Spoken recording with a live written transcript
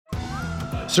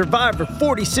Survivor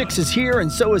 46 is here, and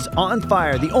so is On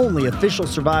Fire, the only official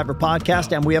Survivor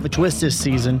podcast, and we have a twist this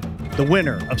season. The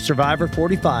winner of Survivor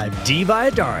 45, Dee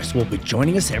Valladares, will be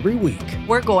joining us every week.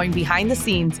 We're going behind the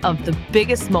scenes of the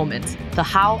biggest moments, the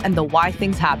how and the why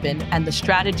things happen, and the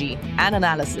strategy and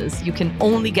analysis you can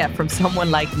only get from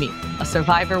someone like me, a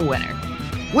Survivor winner.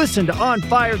 Listen to On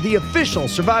Fire, the official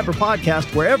Survivor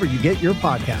podcast, wherever you get your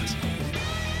podcasts.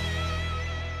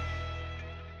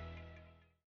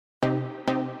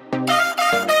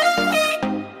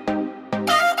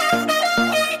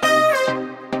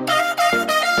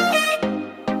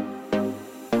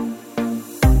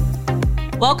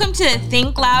 Welcome to the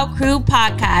Think Loud Crew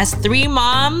podcast. 3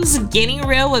 moms getting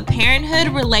real with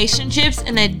parenthood, relationships,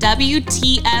 and the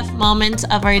WTF moments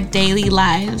of our daily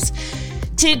lives.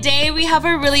 Today we have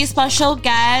a really special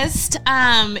guest.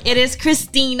 It is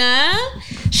Christina.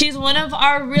 She's one of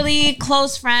our really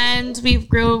close friends. We've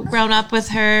grown up with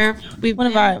her. One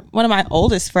of my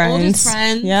oldest friends.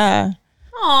 Yeah.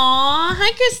 Aw,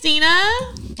 hi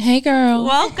Christina. Hey girl.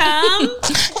 Welcome.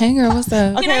 Hey girl, what's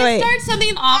up? Can I start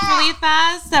something off really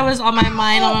fast that was on my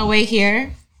mind on my way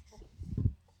here?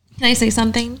 Can I say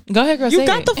something? Go ahead, girl. You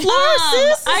got the floor,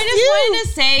 sis. I just wanted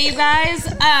to say, you guys,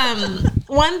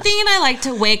 one thing I like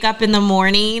to wake up in the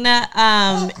morning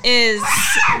is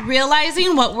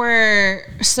realizing what we're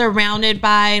surrounded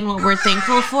by and what we're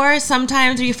thankful for.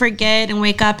 Sometimes we forget and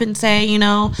wake up and say, you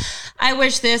know, I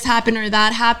wish this happened or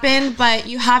that happened, but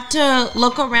you have to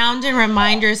look around and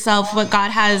remind yourself what God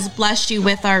has blessed you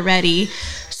with already.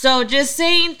 So just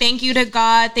saying thank you to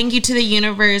God, thank you to the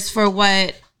universe for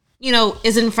what, you know,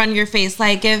 is in front of your face.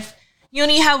 Like if you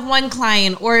only have one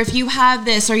client, or if you have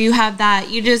this or you have that,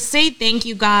 you just say thank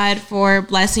you, God, for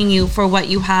blessing you for what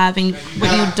you have and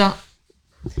what you don't.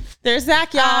 There's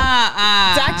Zach, y'all.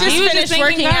 Zach just finished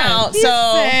working out. So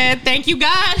thank you,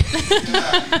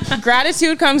 God.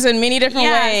 Gratitude comes in many different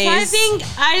ways. So I think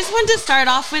I just want to start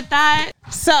off with that.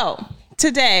 So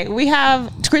today we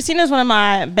have Christina's one of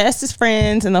my bestest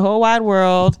friends in the whole wide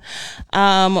world.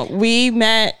 We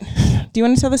met. Do you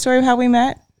want to tell the story of how we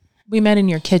met? We met in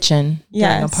your kitchen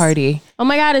during a party. Oh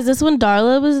my God, is this when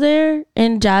Darla was there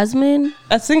and Jasmine?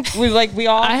 I think we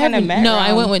all kind of met. No,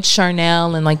 I went with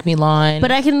Charnel and like Milan.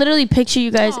 But I can literally picture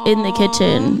you guys in the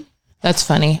kitchen. That's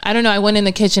funny. I don't know. I went in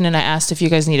the kitchen and I asked if you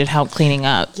guys needed help cleaning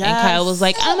up. Yes. And Kyle was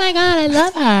like, oh my God, I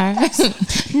love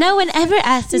her. No one ever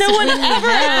asked us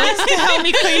to help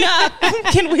me clean up.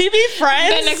 Can we be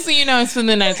friends? Then next thing you know, I spend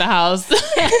the night at the house.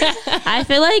 I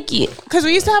feel like... Because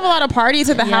we used to have a lot of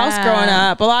parties at the house growing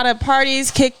up. A lot of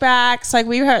parties, kickbacks. Like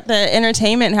we were at the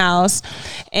entertainment house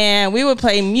and we would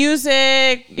play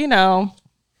music, you know.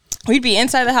 We'd be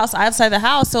inside the house, outside the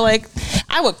house. So like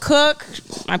I would cook.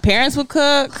 My parents would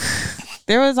cook.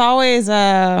 There was always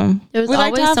something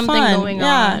going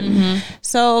on. Mm-hmm.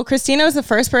 So Christina was the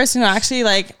first person who actually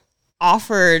like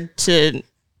offered to.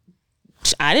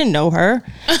 I didn't know her.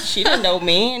 She didn't know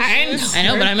me. I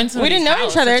know, but I'm in. We didn't know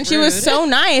each other, and she was so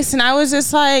nice. And I was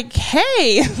just like,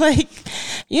 hey, like,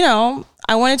 you know,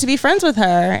 I wanted to be friends with her,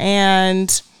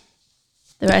 and.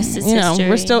 The rest is history.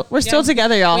 We're still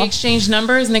together, y'all. We exchanged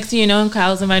numbers. Next thing you know,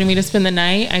 Kyle's invited me to spend the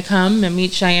night. I come and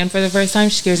meet Cheyenne for the first time.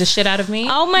 She scares the shit out of me.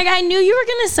 Oh my God, I knew you were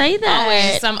going to say that.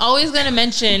 Always. So I'm always going to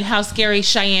mention how scary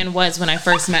Cheyenne was when I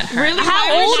first met her. Really?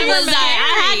 How old was I?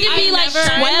 I had to be like 12.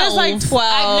 I was like 12.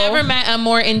 I've never met a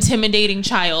more intimidating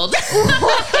child.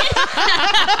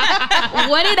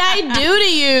 What did I do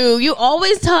to you? You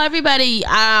always tell everybody,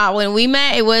 when we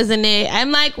met, it wasn't it.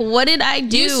 I'm like, what did I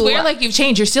do? You swear like you've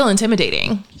changed. You're still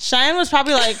intimidating. Cheyenne was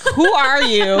probably like, who are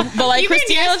you? But like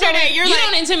Christina was like, you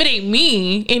don't intimidate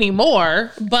me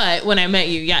anymore. But when I met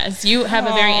you, yes, you have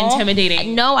a very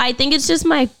intimidating. No, I think it's just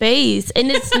my face. And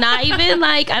it's not even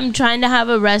like I'm trying to have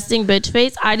a resting bitch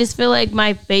face. I just feel like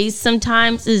my face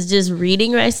sometimes is just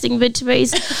reading resting bitch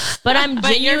face. But I'm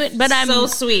genuine. But I'm so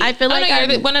sweet. I feel like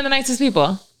you're one of the nicest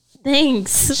people.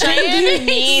 Thanks. Cheyenne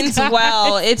means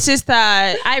well. It's just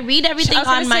that I read everything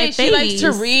on my face. She likes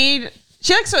to read.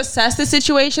 She likes to assess the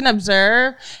situation,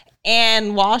 observe,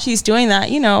 and while she's doing that,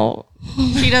 you know,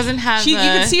 she doesn't have. You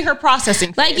can see her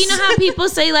processing. Like you know how people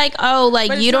say like, oh,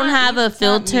 like you don't have a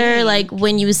filter, like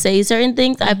when you say certain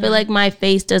things. I feel like my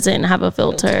face doesn't have a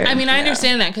filter. I mean, I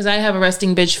understand that because I have a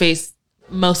resting bitch face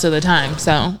most of the time.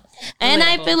 So, and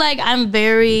I feel like I'm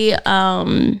very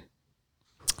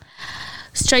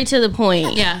straight to the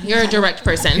point. Yeah, you're a direct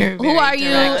person. Who are you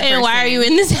and why are you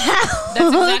in this house?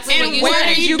 That's exactly what you Where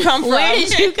said. did you come from? Where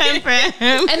did you come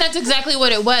from? And that's exactly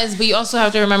what it was. But you also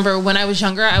have to remember, when I was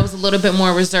younger, I was a little bit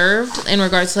more reserved in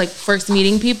regards to like first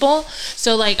meeting people.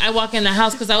 So like I walk in the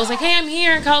house because I was like, hey, I'm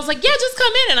here. And Kyle's like, yeah, just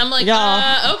come in. And I'm like,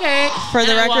 Y'all, okay. for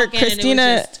the And I record, walk in and it was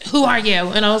Christina- just, who are you?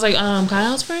 And I was like,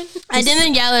 Kyle's friend. I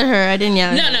didn't yell at her. I didn't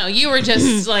yell at her. No, you were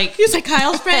just like, He's like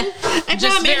Kyle's friend. I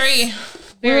just promise. very.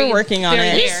 We were working on very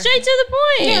it. there. Straight to the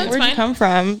point. Yeah, Where'd fine. you come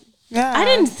from? Yeah. I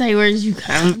didn't say where did you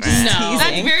come from. No.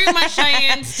 That's very much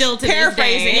Cheyenne still to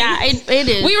Paraphrasing. this day. Yeah, it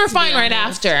is. We were fine right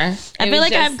after. I feel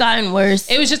like I've gotten worse.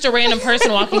 It was just a random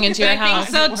person walking into your I house.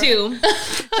 think so too.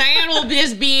 Cheyenne will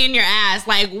just be in your ass.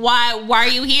 Like, why are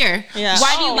you here? Yeah.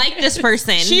 Why do you like this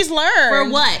person? She's learned. For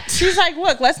what? She's like,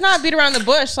 look, let's not beat around the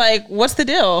bush. Like, what's the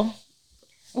deal?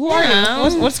 Who are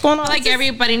you? What's going on? like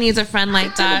everybody needs a friend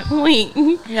like that. Wait.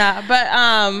 Yeah, but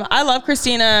I love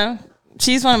Christina.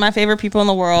 She's one of my favorite people in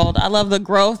the world. I love the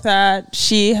growth that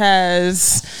she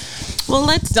has Well,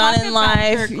 let's done talk in about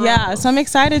her life. growth. Yeah, so I'm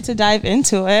excited to dive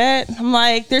into it. I'm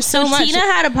like, there's so much. Tina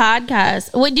had a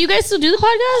podcast. Wait, do you guys still do the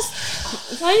podcast?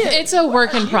 It's a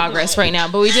work in progress right now,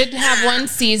 but we did have one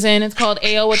season. It's called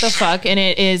AO What the Fuck, and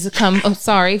it is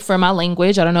sorry for my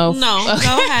language. I don't know. No,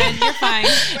 go ahead. You're fine.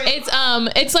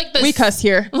 It's like the We cuss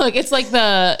here. Look, it's like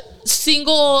the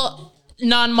single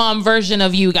non-mom version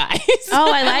of you guys.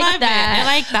 Oh, I I like love that. it. I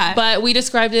like that. But we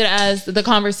described it as the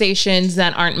conversations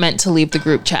that aren't meant to leave the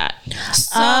group chat. Okay, so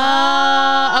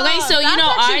you that's know,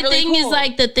 actually our really thing is cool.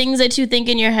 like the things that you think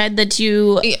in your head that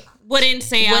you wouldn't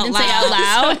say out wouldn't loud. say out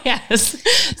loud. So, yes.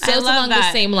 So I it's love along the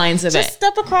that. same lines of Just it.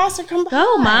 step across or come back.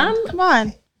 Go, Mom. Come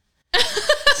on.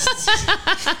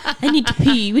 I need to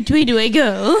pee. Which way do I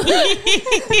go?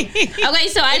 Okay,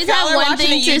 so I just y'all have are one watching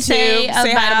thing the to YouTube, say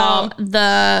say hi to about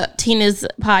the Tina's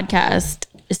podcast.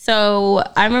 So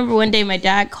I remember one day my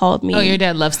dad called me. Oh, your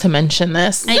dad loves to mention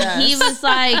this. And he was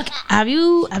like, have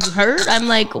you heard? I'm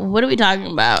like, what are we talking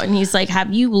about? And he's like,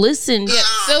 have you listened? Yeah.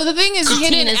 So the thing is, he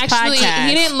didn't Tina's actually podcast.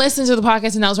 he didn't listen to the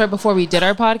podcast, and that was right before we did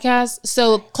our podcast.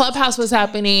 So Clubhouse was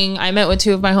happening. I met with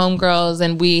two of my homegirls,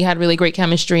 and we had really great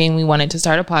chemistry, and we wanted to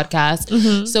start a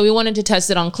podcast. So we wanted to test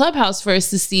it on Clubhouse first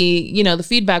to see, the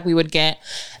feedback we would get.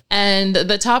 And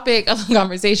the topic of the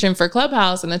conversation for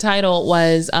Clubhouse and the title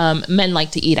was men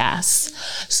like to eat ass.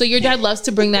 So your dad loves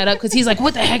to bring that up because he's like,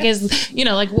 what the heck is,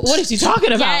 what is he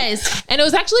talking about? Yes. And it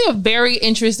was actually a very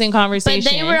interesting conversation.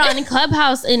 But they were on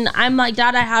Clubhouse, and I'm like,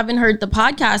 Dad, I haven't heard the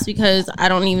podcast because I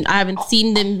haven't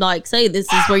seen them like say this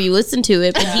is where you listen to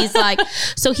it. But he's like,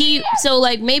 so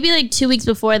maybe like 2 weeks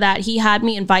before that, he had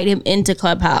me invite him into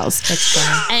Clubhouse. That's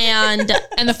funny.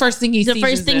 And the first thing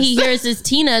he hears is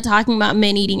Tina talking about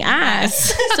men eating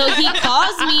ass. So he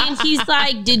calls me and he's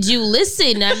like, did you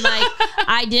listen? I'm like,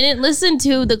 I didn't listen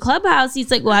to the Clubhouse.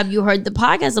 He's like, well, have you heard the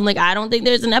podcast? I'm like, I don't think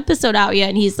there's an episode out yet.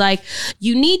 And he's like,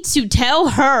 you need to tell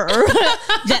her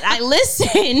that I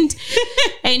listened.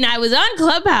 And I was on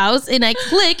Clubhouse and I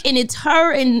click and it's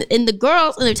her and the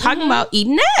girls and they're talking about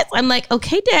eating ass. I'm like,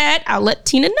 okay, Dad, I'll let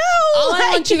Tina know. All I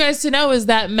want you guys to know is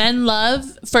that men love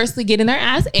firstly getting their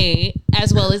ass ate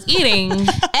as well as eating.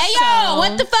 Hey, yo,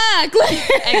 what the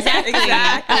fuck?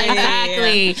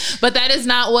 Exactly. But that is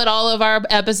not what all of our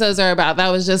episodes are about. That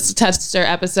was just a tester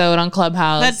episode on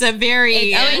Clubhouse. That's a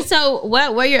very. Okay, so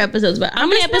what were your episodes about? How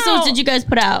many episodes did you guys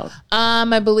put out?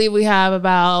 I believe we have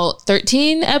about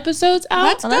 13 episodes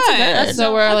out. That's good.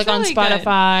 So we're like on That's really good.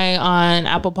 Spotify, on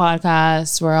Apple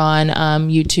Podcasts, we're on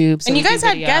YouTube. So And you we do guys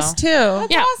had video. guests too.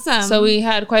 Yeah. awesome. So we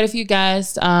had quite a few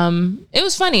guests. It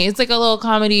was funny. It's like a little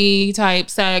comedy type,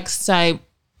 sex type.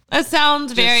 That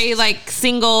sounds very like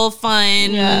single,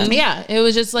 fun. Yeah, it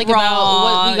was just like Raw, about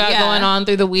what we got yeah. going on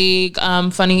through the week,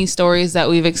 funny stories that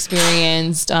we've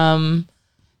experienced,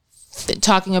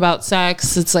 talking about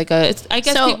sex. It's like I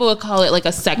guess So- people would call it like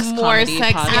a sex comedy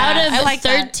sex- podcast. yeah. Out of I like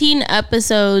that. 13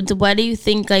 episodes, what do you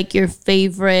think like your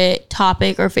favorite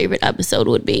topic or favorite episode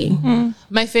would be?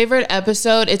 My favorite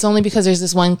episode, it's only because there's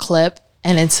this one clip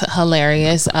and it's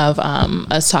hilarious of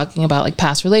us talking about like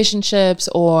past relationships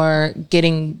or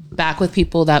getting back with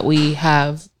people that we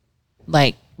have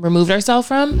like removed ourselves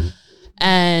from.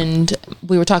 And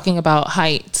we were talking about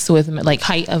heights with like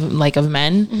height of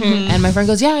men. And my friend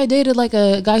goes, yeah, I dated like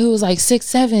a guy who was like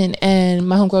 6'7". And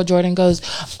my homegirl Jordan goes,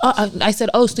 I said,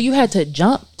 oh, so you had to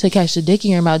jump to catch the dick in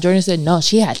your mouth. Jordan said, no,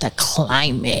 she had to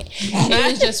climb it.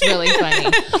 It was just really funny.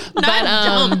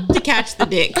 But to catch the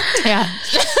dick. yeah.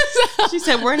 She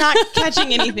said, "We're not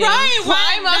catching anything. Right,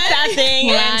 Climb up that thing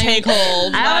and take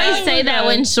hold." I always say that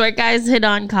when short guys hit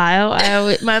on Kyle,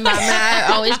 my mom and I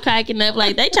are always cracking up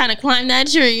like they trying to climb that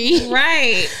tree.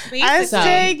 Right. I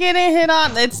stay getting hit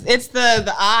on. It's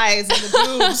the eyes and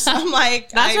the boobs. I'm like,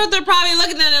 That's what they're probably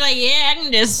looking at. They're like, yeah, I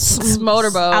can just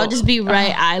motorboat. I'll just be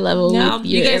right eye level with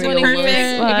You guys want to hear?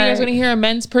 If you guys want to hear a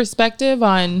men's perspective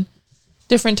on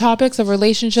different topics of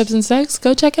relationships and sex,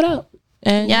 go check it out.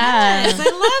 And Yes, I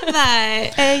love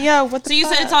that. Hey, yo, what the So you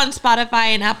fuck? said it's on Spotify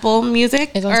and Apple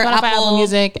Music? it's on Or Spotify, Apple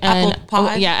Music, and Apple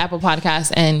Pod? Apple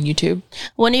Podcasts and YouTube.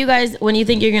 When do you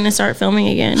think you're gonna start filming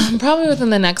again? Probably within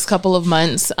the next couple of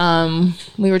months.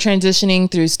 We were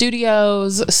transitioning through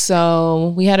studios,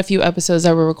 so we had a few episodes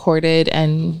that were recorded,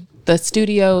 and the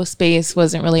studio space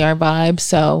wasn't really our vibe,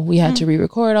 so we had to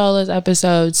re-record all those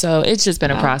episodes. So it's just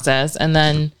been a process, and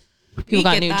then people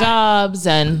got get new that. jobs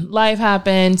and life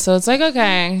happened. So it's like,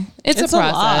 okay, it's a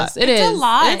process. It is It's a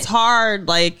lot. It's hard,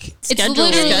 like It's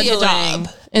literally a job.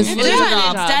 It's literally a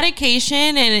It's job.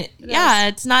 dedication, and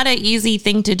it's not an easy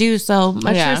thing to do. So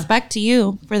much Yeah. respect to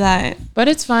you for that. But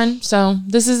it's fun. So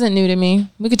this isn't new to me.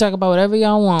 We could talk about whatever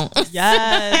y'all want.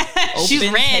 yes. She's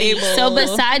Open ready. table. So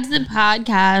besides the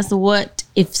podcast, what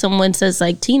if someone says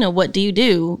like, Tina, what do you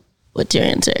do? What's your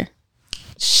answer?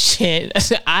 Shit,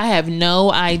 I have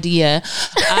no idea.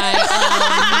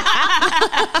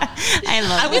 I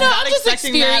love it. I'm just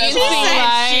expecting that experiencing at all.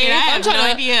 life. Shit, I have no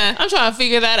idea. I'm trying to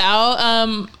figure that out.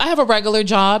 I have a regular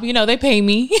job. They pay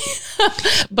me.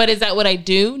 But is that what I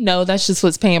do? No, that's just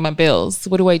what's paying my bills.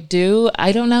 What do I do?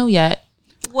 I don't know yet.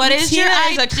 What is Tina your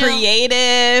is a ideal?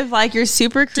 creative, like you're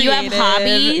super you creative. have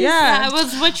hobbies? Yeah.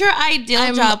 What's your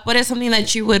ideal job? What is something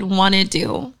that you would want to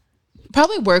do?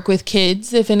 Probably work with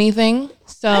kids, if anything.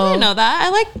 So I didn't know that.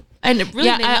 I really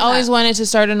didn't know I always that. wanted to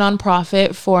start a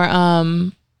nonprofit for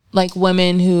like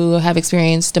women who have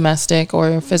experienced domestic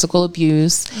or physical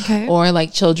abuse, Okay. or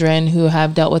like children who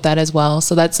have dealt with that as well.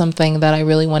 So that's something that I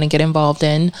really want to get involved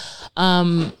in.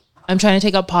 I'm trying to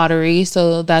take up pottery,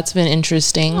 so that's been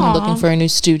interesting. I'm looking for a new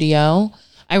studio.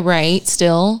 I write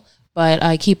still, but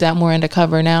I keep that more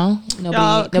undercover now.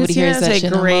 Nobody hears that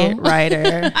shit a great no more. writer.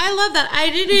 I love that.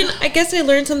 I guess I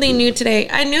learned something new today.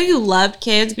 I knew you loved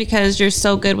kids because you're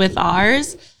so good with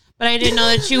ours. But I didn't know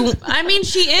that you. I mean,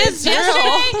 she is.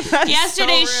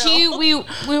 Yesterday,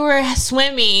 we were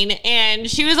swimming and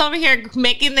she was over here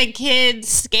making the kids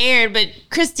scared. But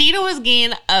Christina was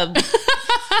getting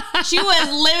she was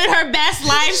living her best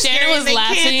life. Shannon scaring was the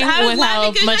laughing kids. I was with laughing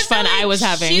how 'cause much felt fun I was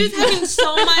having. She was having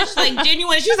so much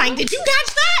genuine. She was like, "Did you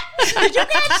catch that? Did you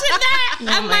catch that?"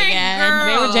 I'm like, "Girl."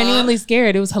 They were genuinely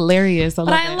scared. It was hilarious. But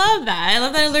I love that. I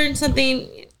love that I learned something.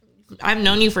 I've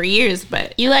known you for years,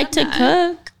 but You like to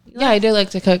cook? Yeah, I do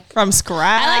like to cook. From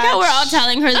scratch. I like how we're all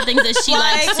telling her the things that she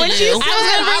likes to when do. she I was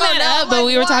gonna bring that up, but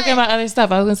we were talking about other stuff.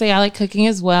 I was gonna say I like cooking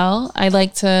as well. I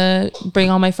like to bring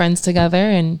all my friends together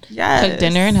and cook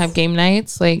dinner and have game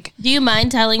nights. Like, Do you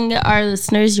mind telling our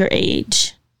listeners your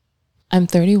age? I'm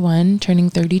 31, turning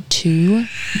 32,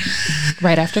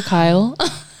 right after Kyle.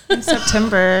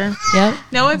 September. Yep.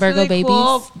 No, it's Virgo really babies.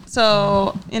 cool.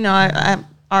 So, I'm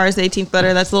ours 18th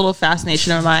letter. That's a little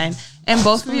fascination of mine. And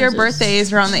both of your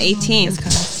birthdays are on the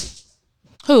 18th.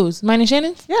 Whose? Mine and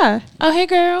Shannon's? Yeah. Oh, hey,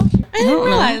 girl. I didn't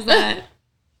realize that.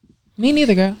 Me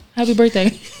neither, girl. Happy birthday.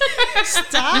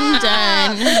 I'm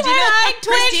done.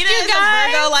 Christina is a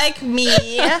Virgo like me.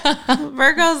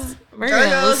 Virgos.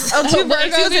 Oh, two Virgos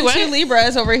Excuse me, and what? 2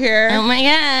 Libras over here. Oh my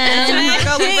god.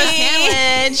 Virgo Libra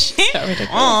sandwich. That ridiculous.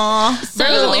 Aw.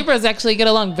 Virgos and Libras actually get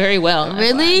along very well.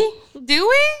 Really? Do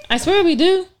we? I swear we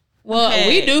do. Well,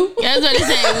 we do. Yeah, I was about to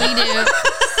say we do.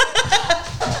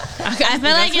 I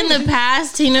feel like in the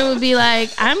past, Tina would be like,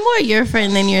 "I'm more your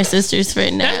friend than your sister's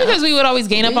friend now." That's because we would always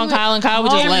gain up on Kyle, and Kyle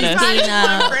would just let us.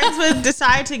 My friends would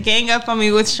decide to gang up on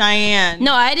me with Cheyenne.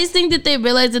 No, I just think that they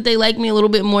realize that they like me a little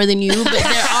bit more than you, but they're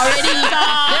already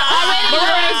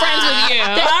friends with you.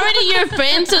 they're already your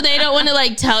friend, so they don't want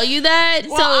to tell you that. I've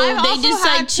so they also just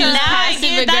had to- choose Now I passive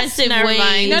get- that's- aggressive never ways.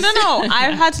 mind. No.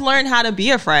 I've had to learn how to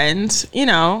be a friend,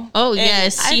 Oh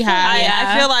yes, she has.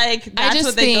 I feel like that's just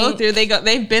what they go think- through.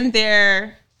 They've been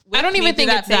there. I don't even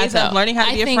think it's that phase of though. learning how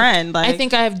to be think, a friend. I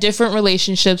think I have different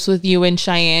relationships with you and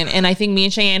Cheyenne, and I think me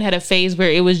and Cheyenne had a phase where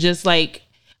it was just like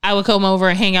I would come over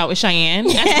and hang out with Cheyenne,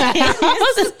 and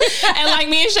like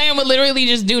me and Cheyenne would literally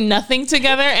just do nothing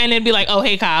together, and it'd be like, "Oh,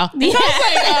 hey, Kyle," and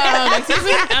I was like, "Excuse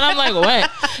me," and I'm like, "What?"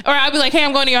 Or I'd be like, "Hey,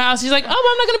 I'm going to your house." She's like, "Oh, but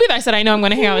I'm not going to be there." I said, "I know, I'm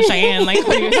going to hang out with Cheyenne." Like,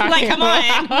 what are you talking Come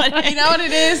about? on. You know what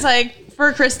it is like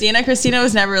for Christina. Christina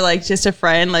was never just a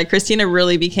friend. Like Christina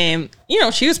really became,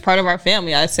 she was part of our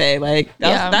family. I'd say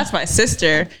that's my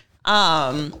sister.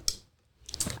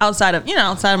 outside of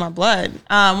my blood.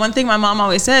 One thing my mom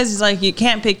always says is like, you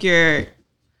can pick your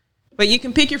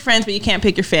friends, but you can't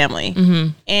pick your family.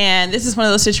 And this is one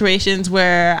of those situations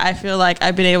where I feel like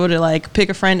I've been able to like pick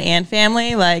a friend and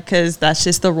family, like, cause that's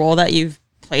just the role that you've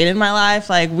played in my life.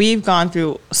 Like, we've gone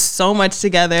through so much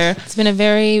together. It's been a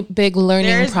very big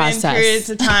learning process. Been periods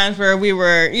of times where we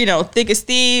were, thick as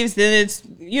thieves. Then it's,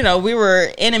 we were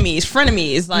enemies,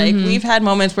 frenemies. Like, we've had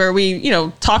moments where we,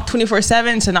 talk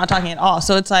 24/7 to not talking at all.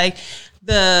 So it's like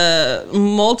the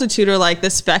multitude or like the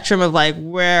spectrum of like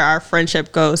where our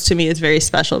friendship goes to me is very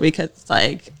special, because it's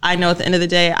like, I know at the end of the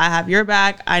day, I have your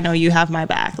back. I know you have my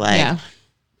back. Like,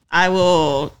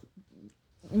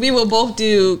 we will both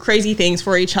do crazy things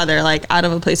for each other, like out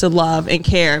of a place of love and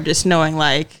care, just knowing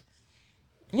like,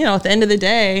 at the end of the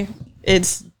day,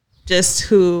 it's just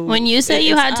who. When you say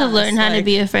you had to learn how to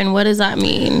be a friend, what does that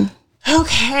mean?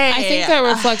 Okay. I think that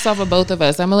reflects off of both of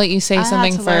us. I'm gonna let you say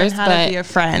something first, to be a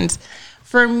friend.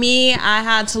 For me, I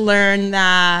had to learn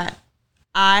that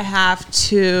I have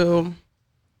to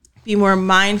be more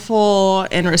mindful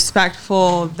and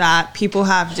respectful that people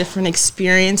have different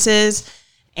experiences.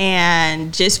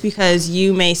 And just because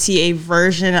you may see a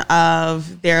version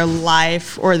of their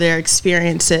life or their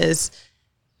experiences,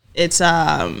 it's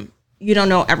you don't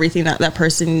know everything that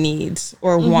person needs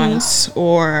or wants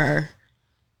or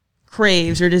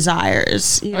craves or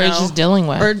desires, or is just dealing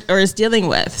with, or is dealing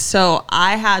with. So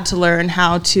I had to learn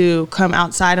how to come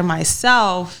outside of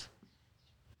myself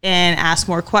and ask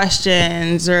more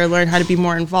questions, or learn how to be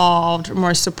more involved, or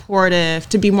more supportive,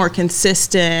 to be more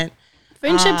consistent.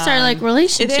 Friendships are like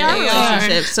relationships. They are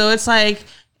relationships. So it's like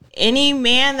any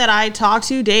man that I talk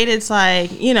to, date, it's like,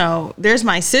 there's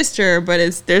my sister,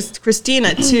 but there's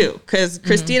Christina too, because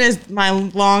Christina is my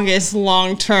longest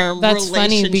long-term That's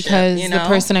funny because the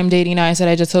person I'm dating now, I said,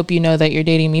 I just hope you know that you're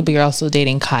dating me, but you're also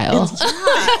dating Kyle.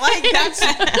 Like, that's,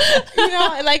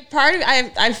 like part of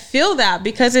I feel that,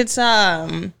 because it's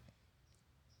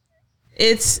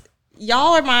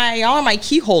y'all are my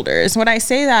key holders. When I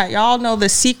say that, y'all know the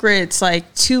secrets,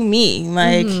 like, to me.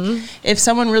 Like, if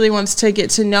someone really wants to get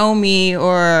to know me,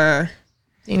 or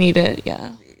you need it,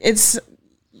 it's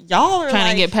y'all are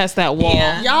trying to get past that wall.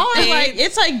 Yeah. Y'all are like,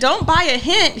 it's like, don't buy a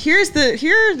hint. Here's the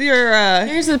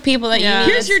people that you need.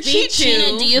 Here's your cheat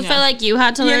sheet. Do you feel like you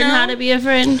had to learn how to be a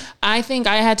friend? I think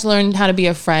I had to learn how to be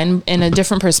a friend in a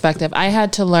different perspective. I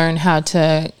had to learn how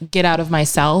to get out of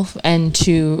myself and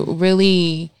to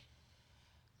really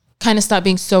kind of stop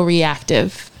being so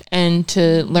reactive, and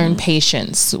to learn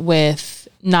patience with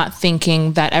not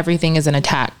thinking that everything is an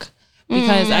attack.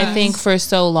 Because I think for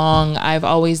so long, I've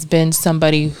always been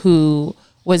somebody who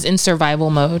was in survival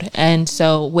mode. And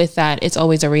so with that, it's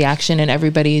always a reaction and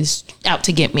everybody's out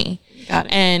to get me. Got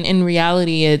it. And in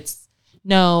reality, it's,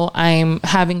 no, I'm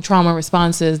having trauma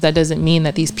responses. That doesn't mean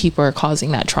that these people are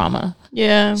causing that trauma.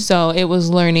 Yeah. So it was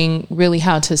learning really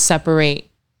how to separate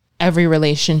every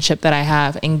relationship that I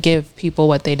have and give people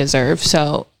what they deserve.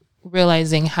 So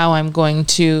realizing how I'm going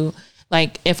to,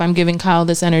 like, if I'm giving Kyle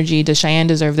this energy, does Cheyenne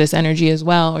deserve this energy as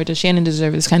well? Or does Shannon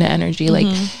deserve this kind of energy? Like,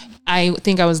 I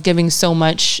think I was giving so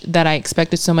much that I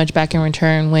expected so much back in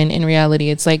return, when in reality,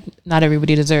 it's like, not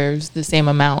everybody deserves the same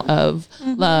amount of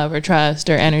love or trust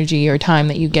or energy or time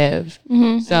that you give.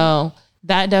 So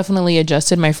that definitely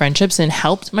adjusted my friendships and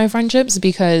helped my friendships,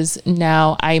 because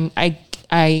now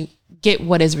I get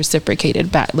what is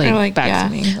reciprocated back, back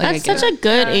to me. That's such a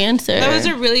good answer. That was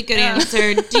a really good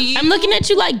answer. I'm looking at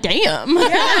you like, damn.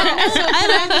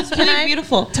 I love this. Really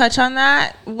beautiful. Touch on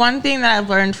that. One thing that I've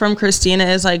learned from Christina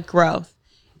is like growth.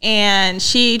 And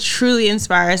she truly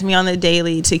inspires me on the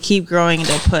daily to keep growing and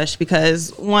to push,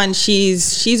 because one,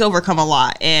 she's overcome a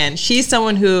lot, and she's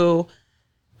someone who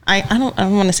I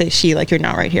don't want to say she, like, you're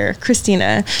not right here.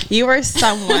 Christina, you are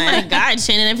someone. Oh my God,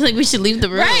 Shannon, I feel like we should leave the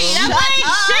room. Right. I'm like,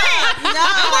 shit. No.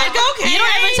 I'm like, okay. You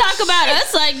don't ever talk about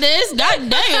us like this. God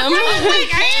damn.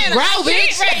 Bro,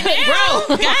 bitch.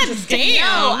 Bro, god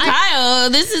damn. Kyle,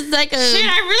 this is like a shit,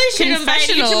 I really should invite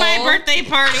you to my birthday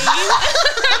party.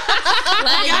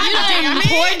 Like, you done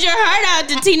poured your heart out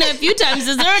to Tina a few times.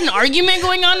 Is there an argument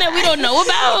going on that we don't know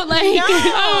about? Like, no,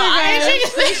 I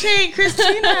just appreciate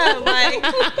Christina. Like,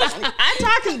 I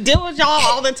talk and deal with y'all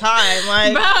all the time.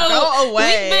 Like, bro, go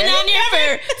away. We've been on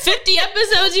here for 50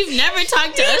 episodes. You've never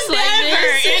talked to us like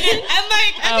this. And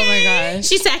like, Oh my gosh.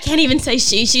 She said, I can't even say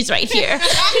she. She's right here.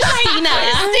 Christina.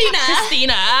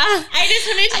 I just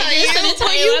want to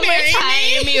tell you one more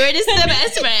time. You were just the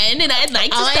best friend, and I'd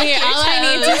like to All I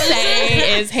need to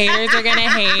say is haters are gonna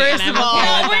hate. First and of I'm all,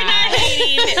 okay with we're that. not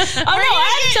hating. Oh no,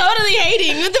 I'm totally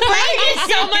hating. With the brain is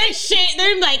so much shit.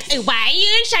 They're like, why are you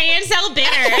and Cheyenne so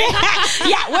bitter?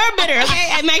 Yeah, we're bitter. Okay,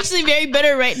 I'm actually very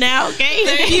bitter right now. Okay,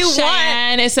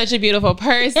 Cheyenne is such a beautiful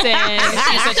person.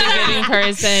 She's such a giving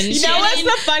person. You know what's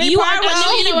the funny you part? are one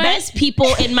of the best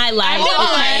people in my life.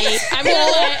 I'm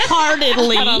gonna let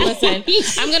Wholeheartedly. Hold on, listen.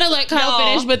 I'm gonna let Kyle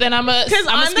finish, but then I'm gonna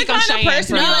I'm the speak on kind of Cheyenne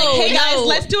person for a who's minute. like, hey guys,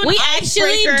 let's do an We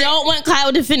actually icebreaker. don't want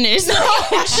Kyle to finish.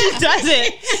 She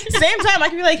doesn't. Same time, I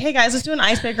can be like, hey guys, let's do an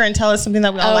icebreaker and tell us something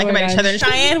that we all Oh like my about each gosh. other. And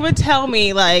Cheyenne would tell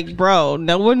me, like, bro,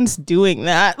 no one's doing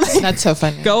that. Like, That's so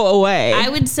funny. go away. I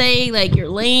would say like you're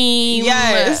lame.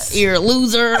 Yes. You're a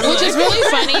loser. Which is really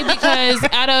funny because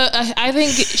I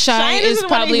think Shy Cheyenne is doesn't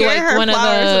wanna probably hear like her one of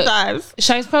flowers the sometimes.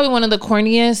 Shy's probably one of the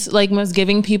corniest, like most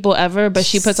giving people ever, but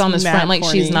she puts on this Mad front like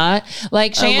corny. she's not.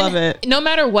 Like Cheyenne, love it. no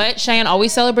matter what, Cheyenne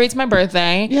always celebrates my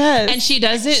birthday. Yes. And she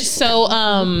does it so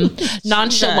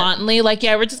nonchalantly, like,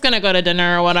 yeah, we're just gonna go to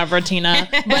dinner or whatever, Tina.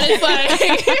 But it's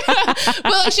like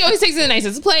but like she always takes it to the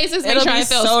nicest places, make It'll sure be I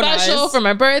feel so special nice. for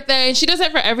my birthday. And she does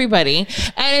that for everybody.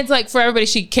 And it's like for everybody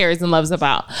she cares and loves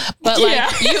about. But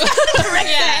like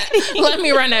you let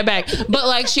me run that back. But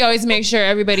like she always makes sure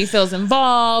everybody feels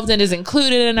involved and is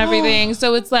included in everything.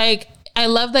 So it's like I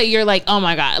love that you're like, oh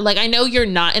my God. Like I know you're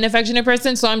not an affectionate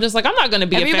person, so I'm just like, I'm not gonna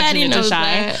be Everybody affectionate to knows Shy.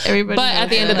 that. Everybody But at knows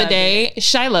the end of the that. day,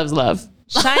 Shy loves love.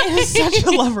 Cheyenne is such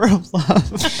a lover of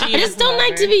love. I just don't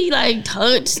like to be like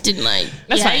touched and like.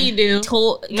 That's fine. you do.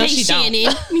 No, she don't.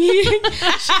 Shannon.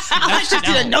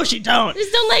 No, she don't.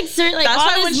 Just don't like certain like That's all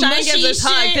why when this Cheyenne mushy gives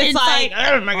us hug, shit, it's like,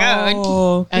 oh my God. I You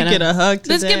know. get a hug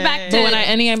today. Let's get back to- But when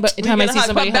anytime I see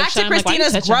somebody But back hug Shy, to I'm like, why are you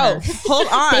Christina's touching her? growth. Hold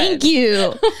on. Thank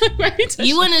you.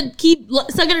 You want to keep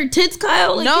sucking her tits,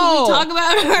 Kyle? Like, No. Can we talk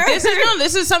about her?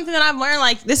 This is something that I've learned.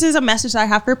 Like, this is a message that I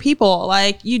have for people.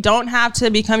 Like, you don't have to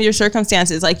become your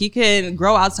circumstances. Like, you can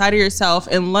grow outside of yourself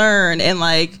and learn and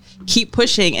like keep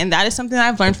pushing. And that is something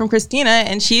I've learned from Christina.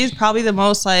 And she's probably the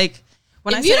most like,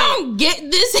 when If you don't get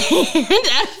this hand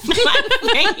out of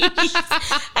my face,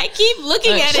 I keep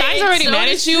looking at it. Shy's already so mad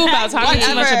at you about talking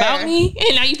too much Whatever. about me,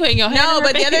 and now you putting your hand No, in her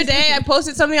but the other face. day I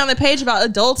posted something on the page about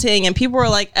adulting, and people were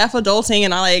like, "F adulting,"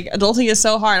 and I like, "Adulting is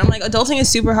so hard." I'm like, "Adulting is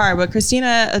super hard," but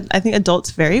Christina, I think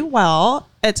adults very well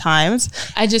at times.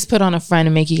 I just put on a front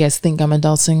and make you guys think I'm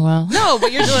adulting well. No,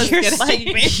 but you're doing you're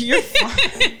like you're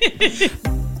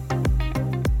fine.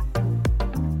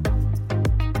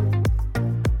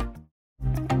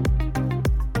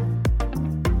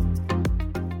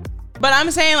 But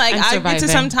I'm saying, like, I'm I get to surviving.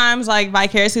 sometimes, like,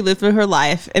 vicariously live through her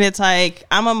life. And it's like,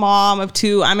 I'm a mom of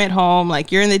two. I'm at home.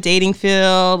 Like, you're in the dating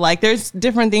field. Like, there's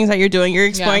different things that you're doing. You're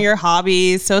exploring Yeah. your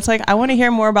hobbies. So it's like, I want to hear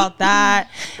more about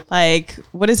that. Like,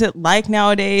 what is it like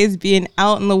nowadays being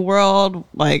out in the world?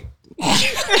 Like,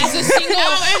 As a single,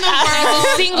 as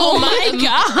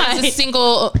a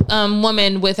single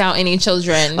woman without any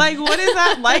children. like, what is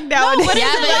that like nowadays? what is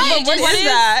it like? What is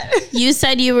that? You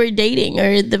said you were dating,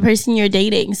 or the person you're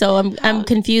dating. So I'm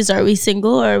confused. Are we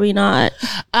single or are we not?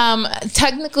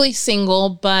 Technically single,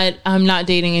 but I'm not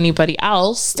dating anybody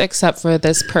else except for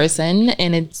this person,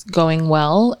 and it's going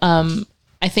well.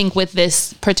 I think with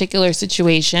this particular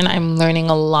situation, I'm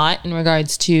learning a lot in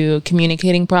regards to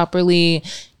communicating properly,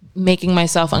 making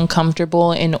myself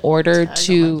uncomfortable in order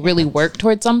to really work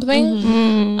towards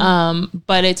something.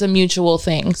 But it's a mutual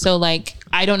thing. So like,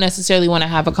 I don't necessarily want to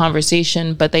have a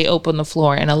conversation, but they open the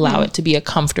floor and allow it to be a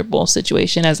comfortable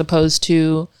situation, as opposed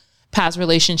to past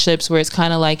relationships where it's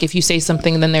kind of like, if you say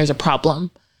something, then there's a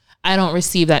problem. I don't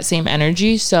receive that same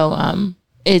energy. So,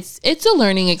 it's a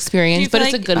learning experience, feel but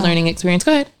it's a like- good learning experience.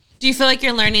 Go ahead. Do you feel like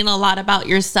you're learning a lot about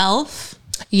yourself?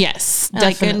 Yes,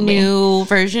 Like a definitely. new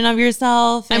version of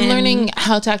yourself? I'm and- learning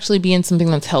how to actually be in something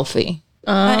that's healthy.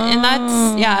 and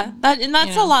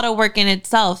that's a lot of work in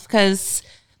itself, because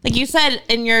like you said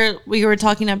we were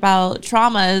talking about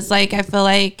traumas. Like, I feel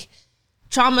like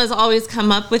traumas always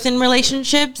come up within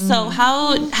relationships. So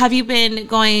how have you been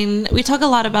going? We talk a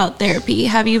lot about therapy.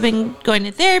 Have you been going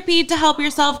to therapy to help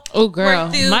yourself? Oh, girl,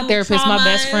 work through my therapist, my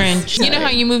best traumas? friend. You know how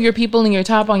you move your people in your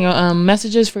top on your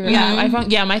messages for your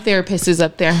iPhone? Yeah, my therapist is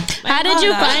up there. How did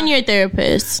you find your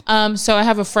therapist? So I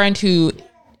have a friend who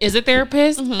is a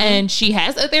therapist and she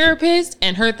has a therapist,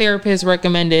 and her therapist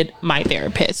recommended my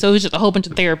therapist. So it was just a whole bunch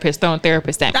of therapists throwing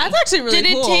therapists at me. That's actually really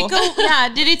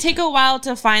Did it take a while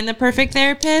to find the perfect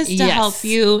therapist to help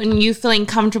you and you feeling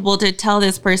comfortable to tell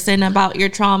this person about your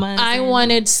trauma? I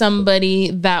wanted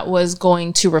somebody that was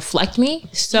going to reflect me.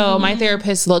 So my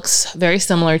therapist looks very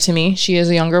similar to me. She is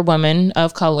a younger woman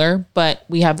of color, but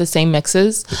we have the same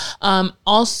mixes.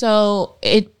 Also,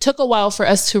 it took a while for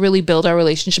us to really build our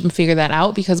relationship and figure that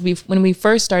out, because when we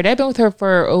first started, I've been with her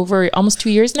for over almost 2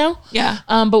 years now. Yeah.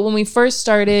 But when we first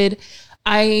started,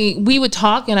 we would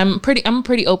talk, and I'm a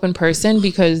pretty open person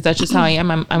because that's just how I am.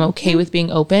 I'm okay with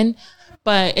being open,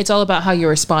 but it's all about how you're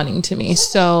responding to me.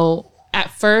 So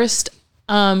at first,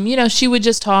 she would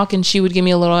just talk and she would give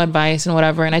me a little advice and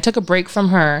whatever. And I took a break from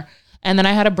her, and then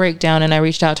I had a breakdown, and I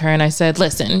reached out to her and I said,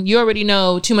 listen, you already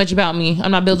know too much about me.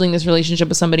 I'm not building this relationship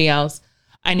with somebody else.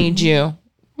 I need you.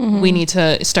 We need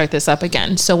to start this up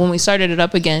again. So when we started it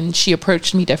up again, she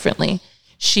approached me differently.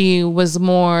 She was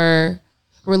more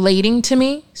relating to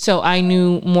me, so I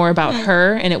knew more about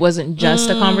her, and it wasn't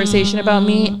just a conversation about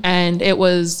me, and it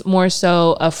was more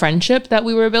so a friendship that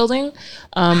we were building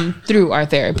through our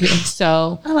therapy.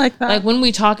 So I like that. Like when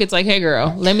we talk, it's like, hey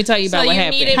girl, let me tell you about what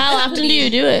happened. How often do you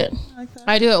do it?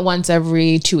 I do it once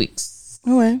every 2 weeks.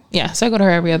 Okay. Yeah, so I go to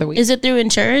her every other week. Is it through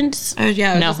insurance?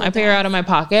 Yeah. No, I pay her out of my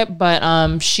pocket,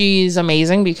 but she's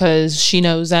amazing because she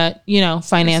knows that,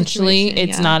 financially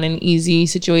it's not an easy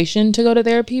situation to go to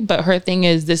therapy, but her thing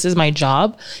is, this is my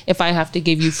job. If I have to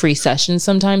give you free sessions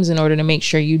sometimes in order to make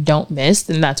sure you don't miss,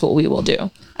 then that's what we will do.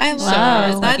 I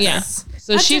love that.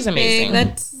 So she's amazing.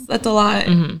 That's a lot.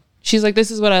 She's like,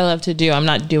 this is what I love to do. I'm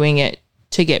not doing it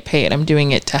to get paid. I'm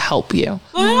doing it to help you.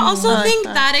 But I also think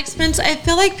that expense, I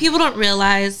feel like people don't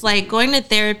realize, like, going to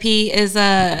therapy is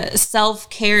a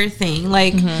self-care thing.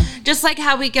 Like, just like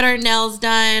how we get our nails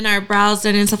done, our brows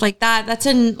done and stuff like that. That's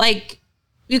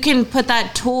you can put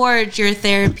that towards your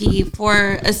therapy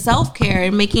for a self-care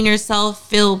and making yourself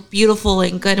feel beautiful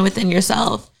and good within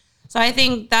yourself. So I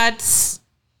think I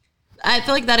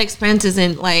feel like that expense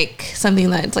isn't like something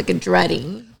that's like a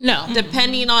dreading. No.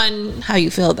 Depending on how you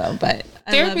feel though, but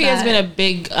therapy has been a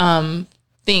big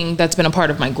thing that's been a part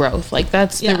of my growth. Like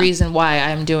that's the reason why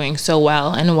I'm doing so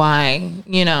well and why,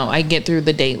 I get through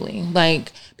the daily.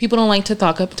 Like people don't like to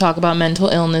talk about mental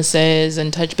illnesses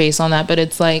and touch base on that, but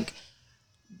it's like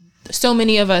so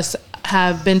many of us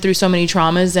have been through so many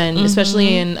traumas, and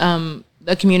especially in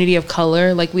a community of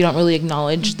color, like we don't really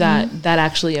acknowledge that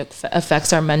actually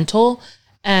affects our mental.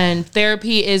 And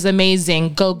therapy is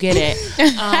amazing. Go get it.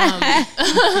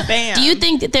 Bam. Do you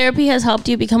think that therapy has helped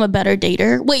you become a better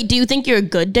dater? Wait, do you think you're a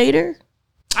good dater?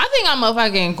 I think I'm a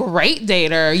fucking great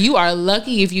dater. You are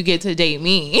lucky if you get to date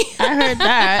me. I heard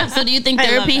that. So do you think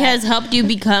therapy has helped you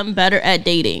become better at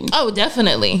dating? Oh,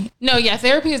 definitely. No, yeah,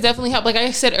 therapy has definitely helped. Like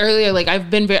I said earlier, like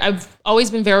I've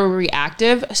always been very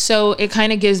reactive. So it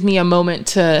kind of gives me a moment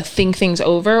to think things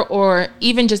over, or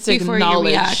even just to Before you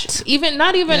acknowledge. react.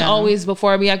 Not even always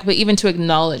before I react, but even to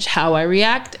acknowledge how I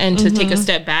react and to take a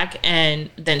step back and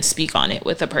then speak on it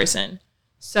with a person.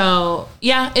 So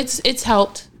yeah, it's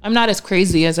helped. I'm not as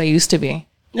crazy as I used to be.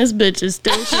 This bitch is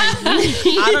still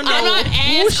crazy. I don't know I'm not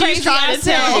as who crazy. she's trying to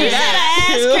tell. You said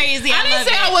ass crazy. I didn't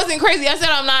say I wasn't crazy. I said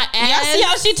I'm not as. Y'all see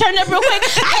how she turned up real quick?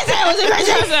 I said I wasn't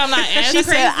crazy. I said I'm not as She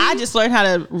crazy. said, I just learned how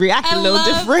to react a little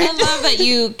different. I love that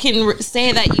you can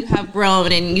say that you have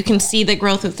grown and you can see the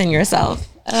growth within yourself.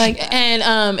 I like that.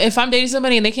 And if I'm dating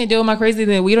somebody and they can't deal with my crazy,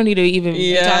 then we don't need to even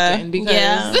be talking,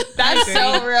 because That's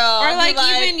so real. Or like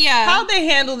even, how'd they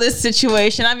handle this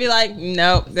situation? I'd be like,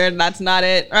 nope, that's not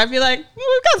it. Or I'd be like,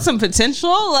 we've got some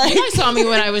potential. Like, you guys saw me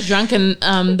when I was drunk and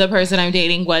the person I'm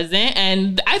dating wasn't,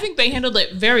 and I think they handled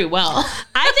it very well.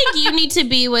 I think you need to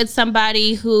be with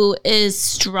somebody who is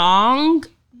strong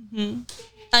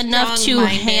enough to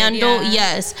handle,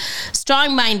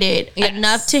 strong-minded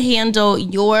enough to handle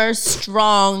your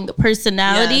strong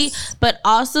personality, but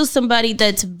also somebody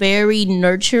that's very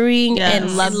nurturing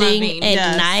and loving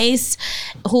and nice,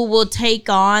 who will take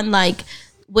on, like,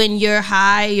 when you're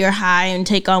high, and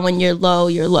take on when you're low,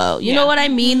 you're low. You know what I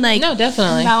mean? Like, No,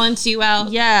 definitely. balance you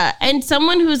out. yeah, and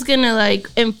someone who's gonna like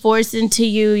enforce into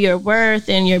you your worth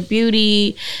and your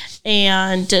beauty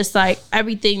and just like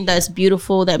everything that's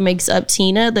beautiful that makes up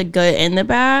Tina, the good and the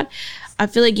bad. I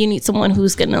feel like you need someone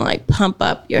who's gonna like pump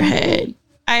up your head.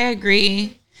 I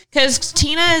agree. Because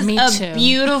Tina is Me a too.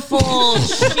 beautiful. Damn,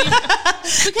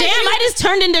 I just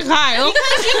turned into Kyle.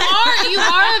 Because you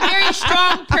are a very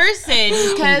strong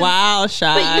person. 'Cause- wow,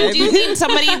 Shy. But you do need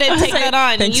somebody to take that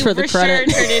on. Thanks you for the credit.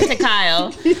 sure turned into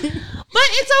Kyle. But But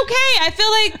it's okay. I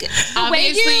feel like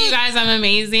obviously you guys, I'm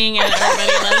amazing, and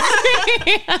everybody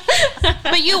loves me.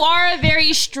 But you are a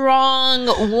very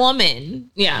strong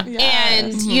woman. Yeah.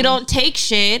 And you don't take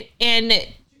shit, and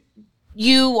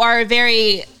you are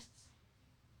very,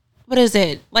 what is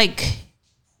it? Like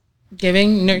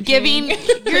giving.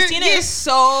 Christina is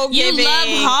so giving. You love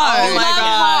hard. Oh my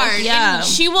gosh. Hard. Yeah. And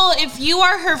she will, if you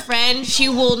are her friend, she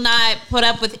will not put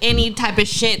up with any type of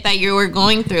shit that you were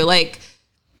going through. Like,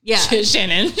 yeah.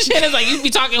 Shannon's like, you be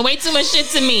talking way too much shit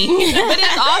to me. But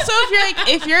it's also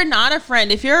if you're not a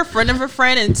friend, if you're a friend of a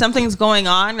friend and something's going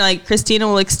on, like Christina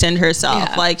will extend herself.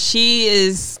 Yeah. Like she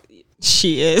is.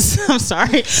 I'm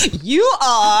sorry. You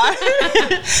are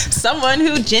someone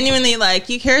who genuinely like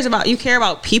you care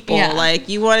about people. Yeah. Like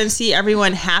you want to see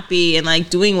everyone happy and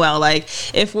like doing well. Like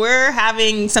if we're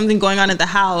having something going on at the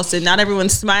house and not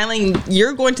everyone's smiling,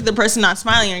 you're going to the person not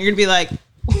smiling and you're gonna be like,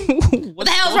 What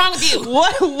the hell's wrong with you?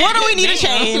 What do we need to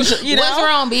change? You know? What's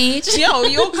wrong, bitch? Yo,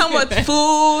 you'll come with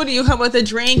food, you come with a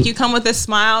drink, you come with a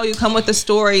smile, you come with a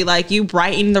story, like you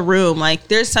brighten the room. Like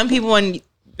there's some people when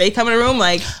they come in a room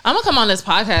like, I'm gonna come on this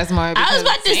podcast more. I was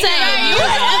about to say, if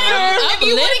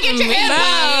you want to get your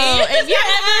if you're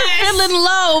ever feeling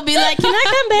low, be like, can I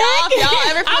come back? y'all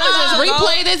ever I would just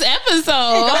replay this episode.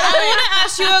 I want to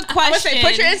ask you a question.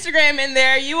 put your Instagram in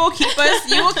there. You will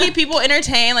keep people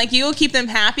entertained. Like you will keep them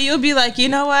happy. You'll be like, you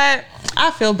know what?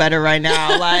 I feel better right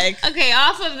now. Like, Okay,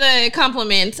 off of the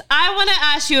compliments, I want to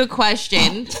ask you a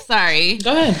question. Sorry.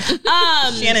 Go ahead.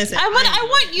 Shannon said, I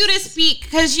want you to speak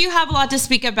because you have a lot to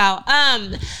speak about.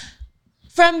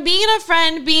 From being a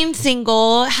friend, being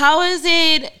single, how is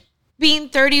it being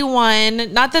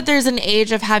 31? Not that there's an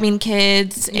age of having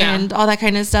kids and all that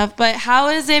kind of stuff, but how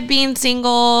is it being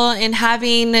single and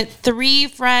having 3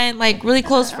 friends, like really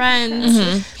close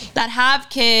friends that have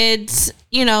kids?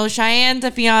 You know, Cheyenne's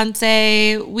a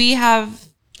fiance. We have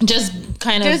Just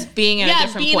kind of being at a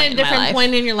different being point at a different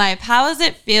point in your life. How does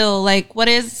it feel? Like, what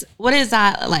is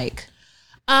that like?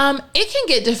 It can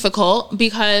get difficult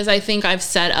because I think I've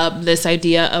set up this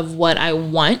idea of what I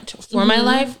want for my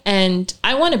life, and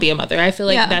I want to be a mother. I feel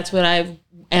like that's what I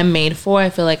am made for. I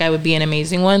feel like I would be an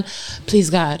amazing one. Please,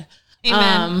 God.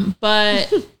 Amen.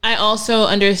 But I also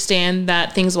understand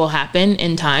that things will happen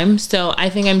in time. So I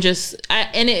think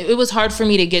it was hard for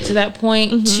me to get to that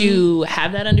point to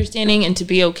have that understanding and to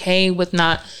be okay with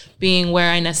not being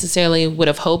where I necessarily would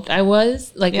have hoped I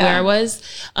was, like where I was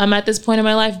at this point in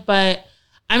my life. But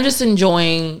I'm just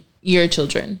enjoying your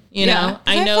children, you know?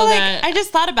 I know that I just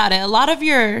thought about it. A lot of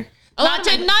your not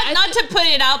to put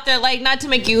it out there, like not to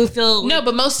make you feel no,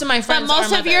 but most of my friends but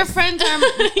most are of your mothers. friends are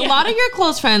a lot of your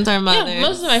close friends are mothers. Yeah,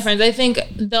 most of my friends. I think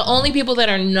the only people that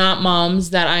are not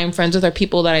moms that I am friends with are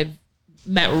people that I've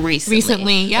met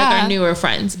recently. Yeah. Like our newer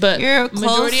friends. But Your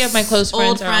majority of my close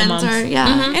friends are all moms.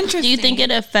 Interesting. Do you think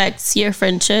it affects your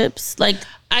friendships? Like,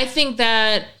 I think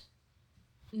that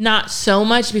not so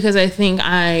much because I think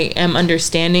I am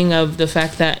understanding of the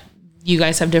fact that you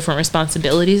guys have different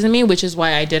responsibilities than me, which is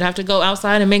why I did have to go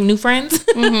outside and make new friends.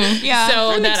 Yeah.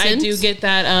 So that that makes I do sense. get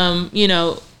that, you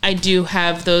know, I do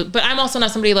have but I'm also not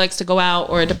somebody who likes to go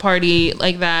out or to party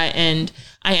like that. And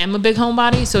I am a big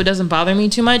homebody, so it doesn't bother me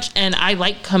too much. And I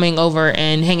like coming over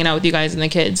and hanging out with you guys and the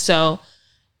kids. So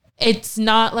it's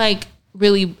not like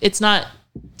really, it's not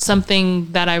something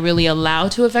that I really allow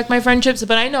to affect my friendships.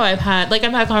 But I know I've had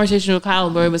conversations with Kyle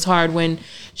where it was hard when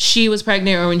she was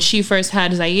pregnant or when she first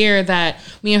had Zaire, that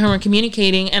me and her were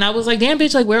communicating, and I was like, damn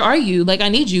bitch, like where are you? Like I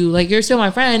need you, like you're still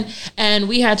my friend. And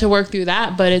we had to work through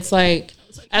that. But it's like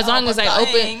as long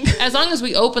as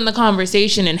we open the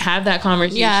conversation and have that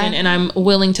conversation, and I'm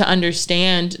willing to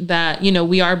understand that, you know,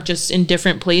 we are just in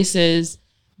different places,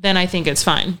 then I think it's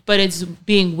fine. But it's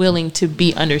being willing to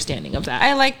be understanding of that.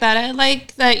 I like that. I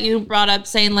like that you brought up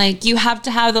saying like you have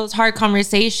to have those hard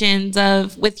conversations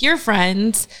with your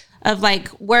friends of like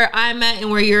where I'm at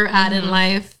and where you're at in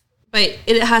life. But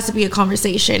it has to be a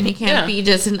conversation. It can't be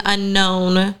just an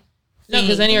unknown thing. No,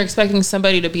 because then you're expecting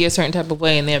somebody to be a certain type of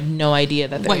way and they have no idea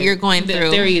that what you're going through.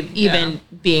 They're even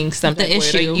being something The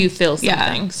weird. issue. Like you feel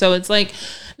something. So it's like,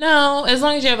 no, as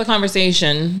long as you have a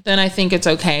conversation, then I think it's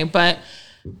okay. But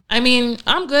I mean,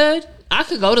 I'm good. I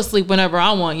could go to sleep whenever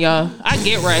I want, y'all. I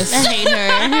get rest. I hate her.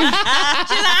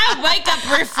 I wake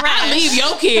up refreshed. I leave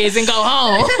your kids and go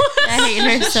home. I hate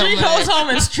her so she much. goes home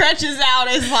and stretches out.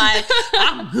 It's like,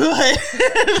 I'm good.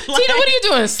 Tina, what are you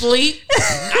doing? Sleep?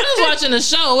 I'm just watching the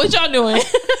show. What y'all doing?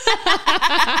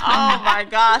 Oh my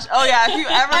gosh. Oh yeah. If you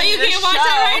ever Oh, you need a can't watch it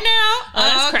show- right now? Oh,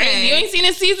 that's crazy. You ain't seen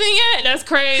this season yet? That's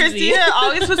crazy. Christina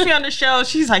always puts me on the show.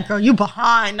 She's like, girl, you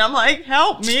behind. I'm like,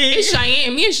 help me. It's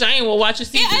Cheyenne. Me and Cheyenne will watch a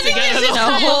season I think together.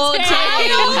 the whole day. I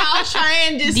know how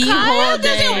Cheyenne just The whole day.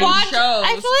 doesn't watch. shows.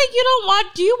 I feel like you don't watch.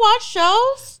 Do you watch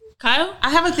shows? Kyle? I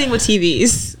have a thing with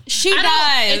TVs. She I don't-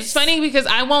 does. It's funny because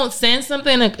I won't send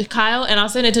something to Kyle and I'll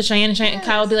send it to Cheyenne and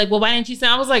Kyle will be like, well, why didn't you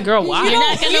send? I was like, girl, why? You're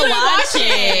not gonna watch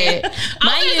it.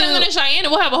 I'll send something to Cheyenne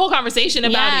and we'll have a whole conversation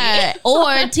about Yeah. it.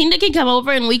 Or Tina can come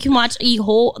over and we can watch the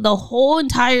whole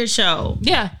entire show.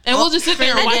 Yeah. And we'll just sit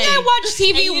there and I watch think I it. watched TV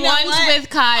And you know once what? with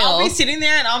Kyle. I'll be sitting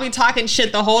there and I'll be talking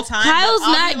shit the whole time. Kyle's but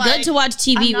I'll not be good like, to watch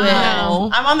TV with. No.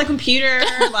 I'm on the computer,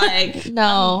 like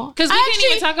no, Because we can't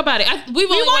even talk about it. We've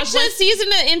we only watched watched one a season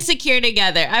of Insecure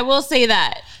together. I will say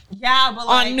that. yeah, but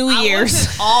like, On New I Year's.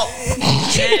 wasn't all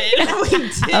we did.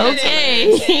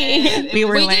 Okay. We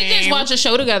were We did just watch a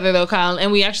show together though, Kyle,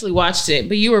 and we actually watched it.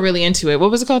 But you were really into it.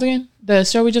 What was it called again? The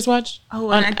show we just watched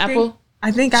Oh, on and Apple.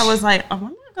 I think I was like, oh, I'm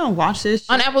not gonna watch this.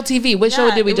 On shit. Apple TV. What show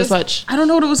Yeah, did we it just was- watch? I don't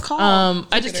know what it was called.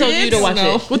 I just told you to kids? watch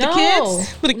No. it With the No.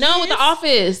 kids? With the No, with the kids?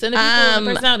 Office and the people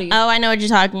with personality. Oh, I know what you're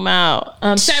talking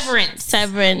about. Severance.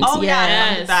 Severance. Oh, yeah.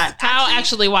 yeah. Yes. that. Kyle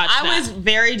actually watched I that. was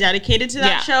very dedicated to that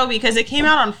Yeah. show because it came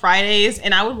out on Fridays,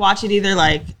 and I would watch it either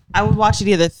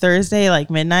Thursday, like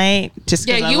midnight, just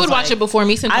 'cause Yeah, I you was would watch like- it before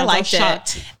me. Sometimes I I was liked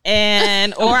shocked. it,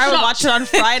 and or I would watch it on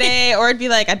Friday, or I'd be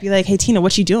like, hey Tina,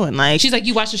 what you doing? Like, She's like,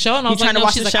 you watched the show? And I was trying like, to no.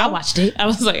 watch She's the like, I show? watched it. I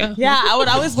was like, oh. yeah, I would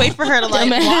always wait for her to like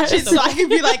watch it so I could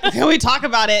be like, can we talk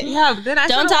about it? Yeah, but then I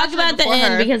Don't started talk watching about it the before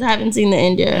end her. because I haven't seen the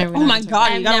end yet. Oh my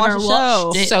god, you gotta watch never the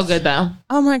watched show. it. So good though.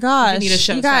 Oh my gosh, need a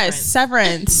show, you guys,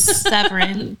 Severance.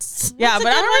 Severance. Yeah, but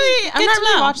I'm not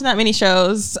really watching that many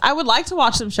shows. I would like to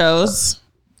watch some shows.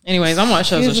 Anyways, I'm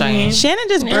watching shows with Cheyenne. Shannon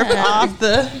just burped off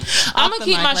the. I'm gonna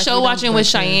keep my show watching with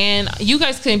Cheyenne. You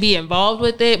guys can be involved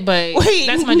with it, but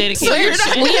that's my dedication.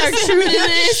 We are true to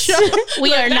this.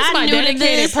 We are That's not my new to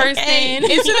dedicated this. person.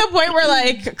 It's to the point where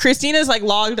like Christina's like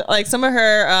logged like some of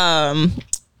her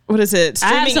what is it? I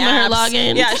have Streaming some of her apps.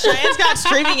 logins. Yeah, Cheyenne's got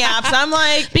streaming apps. I'm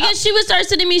like, Because she would start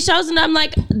sending me shows, and I'm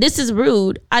like, "This is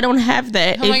rude. I don't have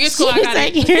that." I'm like, And "It's cool, I she's got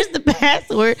like, it." "Here's the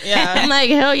password." Yeah. I'm like,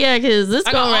 "Hell yeah!" Because this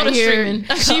I girl got all right the here. streaming.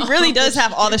 she really does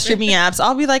have all the streaming apps.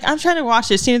 I'll be like, I'm trying to watch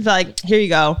this. Tina's like, here you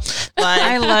go. Like,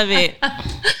 I love it.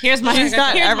 Here's my. she's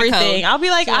got here's my everything. code. I'll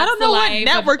be like, I don't the know what life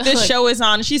network of- this show is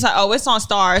on. She's like, oh, it's on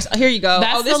Stars. Here you go.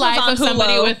 That's oh, this the life one's of on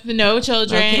somebody Hulu. with no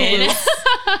children.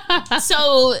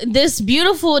 So this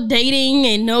beautiful dating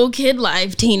and no kid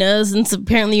life, Tina, since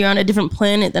apparently you're on a different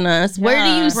planet than us. Where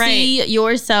do you see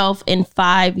yourself in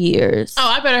 5 years? Oh,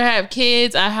 I better have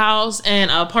kids, a house, and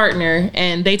a partner,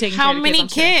 and they take How many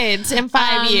kids in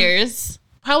 5 years?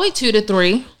 Probably 2 to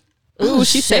 3. Ooh,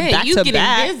 she said Shit, back you to getting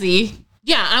back. busy.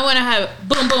 Yeah, I want to have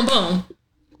boom, boom, boom.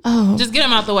 Oh, Just get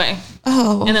them out the way,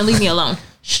 oh, and then leave me alone.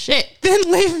 shit. Then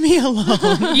leave me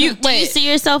alone. You Do you see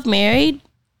yourself married?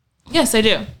 Yes, I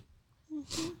do.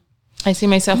 I see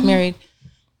myself married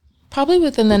probably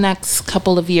within the next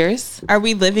couple of years. Are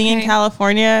we living in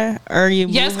California? Or are you?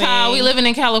 Yes, moving? Kyle, we living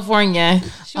in California.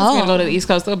 She was gonna go to the East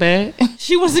Coast so bad.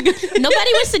 She wasn't good.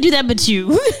 Nobody wants to do that but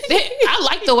you. I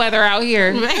like the weather out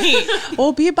here.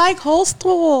 We'll be by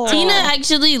coastal. Tina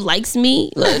actually likes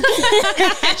me. Look.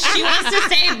 she wants to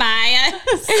say bye.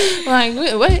 Like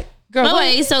what? Girl, what?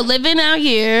 Okay, so living out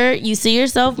here, you see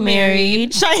yourself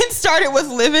married. Cheyenne started with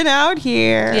living out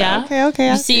here. Yeah. Okay.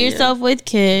 I You see yourself with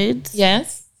kids.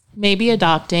 Yes, maybe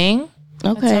adopting.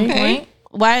 Okay. Point.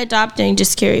 Why adopting?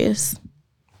 Just curious.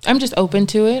 I'm just open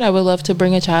to it. I would love to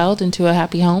bring a child into a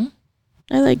happy home.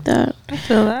 I like that. I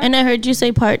feel that. And I heard you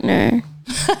say partner.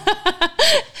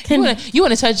 You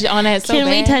want to touch on that so Can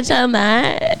we bad? touch on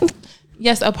that?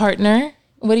 Yes, a partner.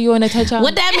 What do you want to touch on?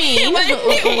 What that mean? What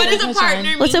does a partner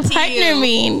mean? What's a to partner you?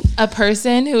 mean? A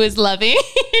person who is loving.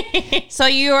 So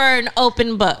you are an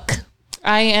open book.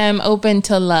 I am open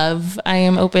to love. I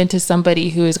am open to somebody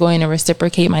who is going to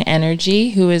reciprocate my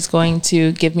energy, who is going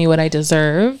to give me what I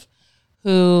deserve,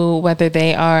 who, whether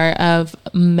they are of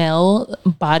male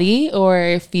body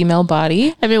or female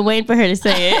body, I've been waiting for her to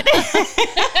say it.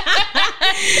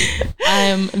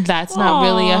 that's not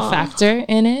really a factor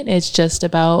in it. It's just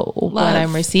about what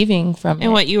I'm receiving from it.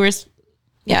 And what you were,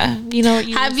 yeah, you know what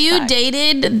you Have you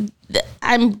dated?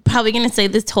 I'm probably going to say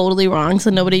this totally wrong, so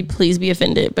nobody please be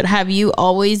offended. But have you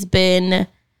always been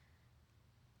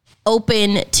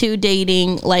open to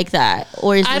dating like that,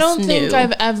 or is I this don't new? think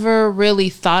I've ever really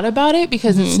thought about it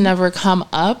because it's never come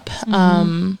up.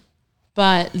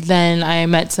 But then I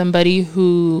met somebody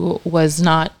who was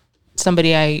not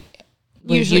somebody I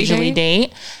would usually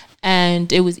date,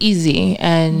 and it was easy,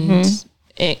 and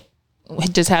it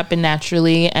just happened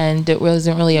naturally, and it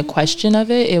wasn't really a question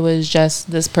of it. It was just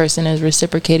this person is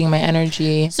reciprocating my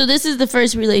energy. So this is the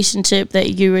first relationship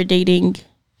that you were dating.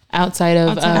 outside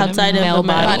of male a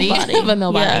body. of a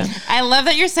male body. I love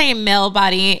that you're saying male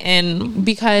body and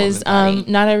Because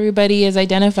not everybody is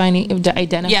identifying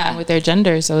with their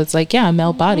gender. So it's like, a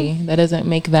male body. That doesn't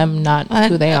make them not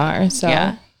who they are.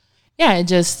 So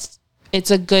it's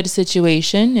a good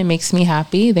situation. It makes me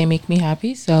happy. They make me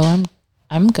happy. So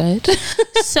I'm good.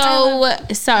 So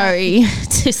sorry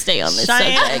to stay on this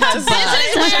subject. This is so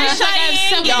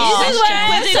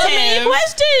many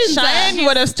questions. Cheyenne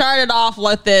would have started off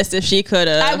with this if she could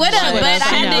have. I would have, but I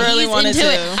had to really ease wanted into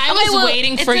to. it. I was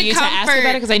waiting for you to ask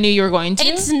about it because I knew you were going to.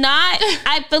 It's not.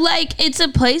 I feel like it's a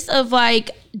place of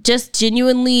like just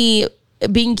genuinely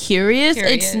being curious.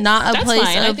 It's not a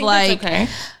place of like.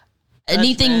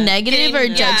 Anything negative or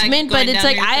judgment, but it's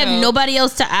like I have nobody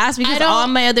else to ask because all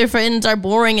my other friends are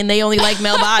boring and they only like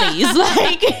male bodies.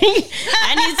 Like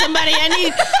I need somebody. I need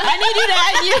you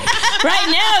to. Right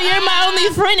now, you're my only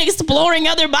friend exploring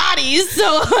other bodies, so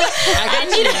I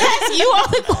need to ask you all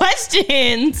the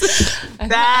questions. I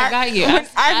got you.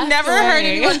 I've never heard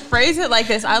anyone phrase it like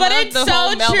this. I love the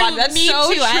whole male body. That's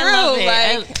so true. I love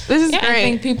it. Like, this is great. I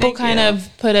think people of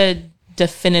put a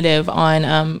definitive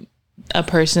on a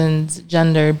person's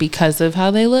gender because of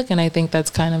how they look, and I think that's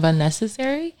kind of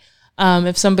unnecessary.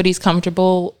 If somebody's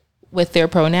comfortable with their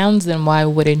pronouns, then why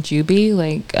wouldn't you be?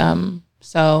 Like,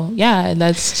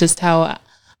 that's just how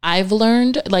I've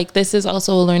learned. Like, this is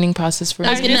also a learning process for me.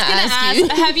 I was gonna ask you.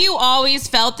 Have you always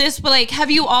felt this? But like, have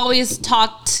you always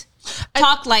talked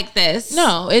like this?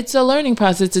 No, it's a learning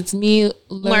process. It's me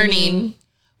learning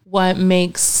what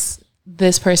makes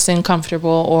this person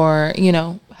comfortable, or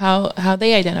how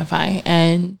they identify.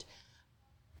 And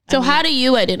so how do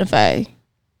you identify?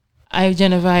 I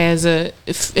identify as a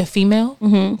female.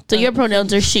 Mm-hmm. So your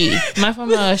pronouns are she. My from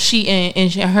she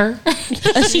and her.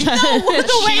 She,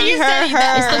 the way you said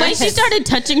her. It's the way she started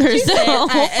touching herself.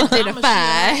 I identify. I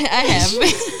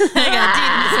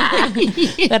have.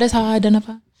 That is how I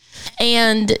identify.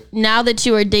 And now that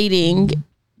you are dating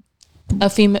a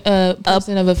female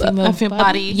person of a female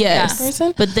body, yes,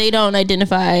 person, but they don't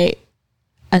identify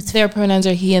as their pronouns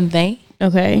are he and they.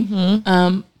 Okay.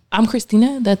 Mm-hmm. I'm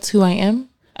Christina. That's who I am.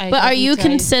 But are you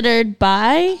considered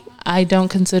bi? I don't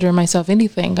consider myself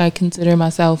anything. I consider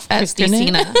myself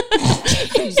Christina.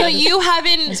 So you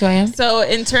haven't. That's who I am. So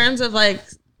in terms of like,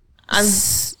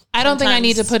 I don't think I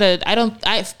need to put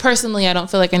I personally don't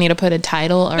feel like I need to put a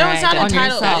title or it's not a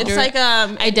title. It's like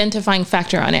identifying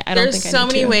factor on it. I don't think there's so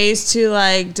many ways to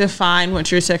like define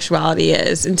what your sexuality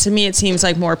is, and to me it seems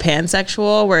like more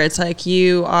pansexual, where it's like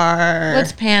you are.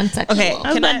 What's pansexual? Okay, I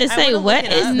was about to say what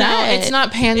is that? No, it's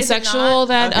not pansexual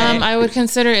that I would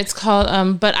consider. It's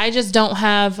called but I just don't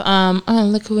have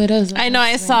look who it is. I know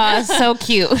I saw so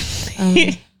cute.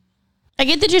 I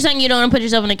get that you're saying you don't want to put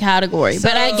yourself in a category,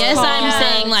 but I guess I'm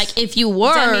saying like if you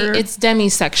were, it's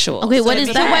demisexual. Okay, what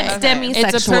is that? What's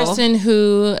demisexual? It's a person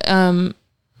who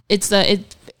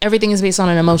everything is based on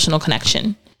an emotional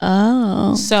connection.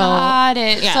 Oh, so got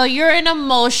it. Yeah. So you're an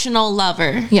emotional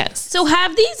lover. Yes. So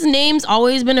have these names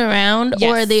always been around,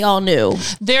 or are they all new?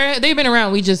 They've been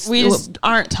around. We just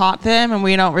aren't taught them, and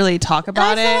we don't really talk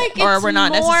about it, or we're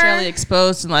not necessarily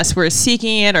exposed unless we're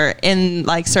seeking it, or in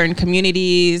like certain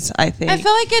communities. I think I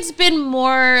feel like it's been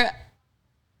more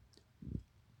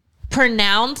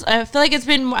pronounced. I feel like it's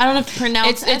been. I don't know if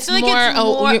pronounced. It's I feel more.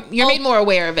 like it's more. You're made more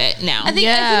aware of it now. I think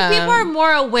people are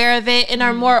more aware of it and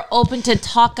are more open to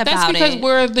talk about it. That's because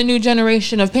we're the new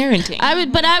generation of parenting.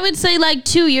 I would say like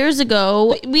 2 years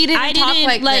ago, we didn't talk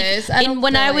like this. And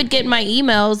when I would get my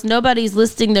emails, nobody's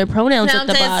listing their pronouns at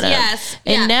the bottom. Yes.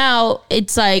 And now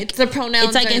it's like the pronouns.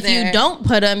 It's like if you don't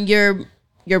put them, you're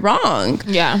wrong.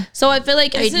 Yeah. So I feel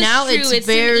like now it's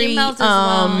very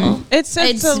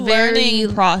it's a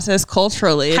learning process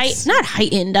culturally. Not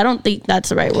heightened. I don't think that's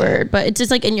the right word, but it's just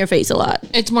like in your face a lot.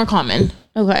 It's more common.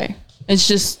 Okay. It's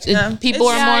just people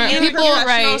are more in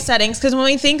professional settings, because when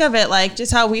we think of it, like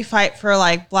just how we fight for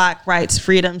like Black rights,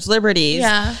 freedoms, liberties,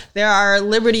 there are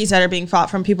liberties that are being fought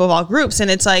from people of all groups,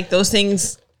 and it's like those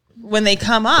things when they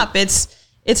come up, it's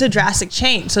a drastic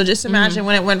change. So just imagine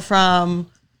when it went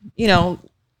from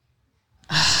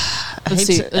Let's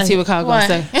see what Kyle gonna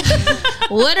say.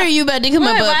 What are you about to come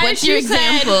up with? What's your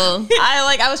example?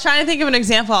 I was trying to think of an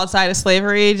example outside of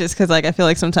slavery, just because like I feel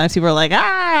like sometimes people are like,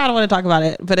 I don't want to talk about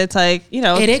it, but it's like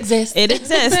it exists.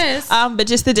 But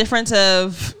just the difference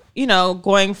of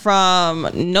going from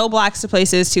no blacks to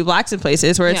places to blacks in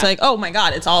places, where it's like, oh my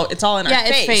god, it's all in our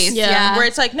face. Where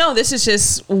it's like, no, this is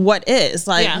just what is.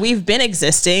 Like we've been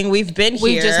existing, we've been here.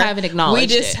 We just haven't acknowledged. We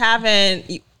just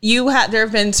haven't. There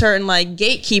have been certain like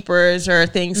gatekeepers or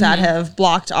things that have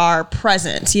blocked our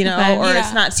presence, or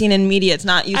it's not seen in media, it's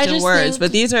not used in words,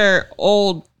 but these are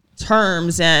old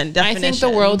terms and I definitions.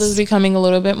 think the world is becoming a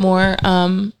little bit more,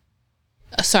 a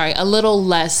little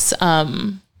less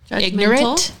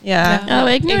ignorant. Yeah. Oh,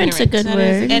 ignorance a good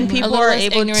word. And people little are less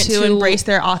able ignorant to embrace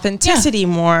their authenticity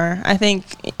more. I think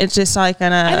it's just like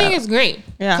I think it's great.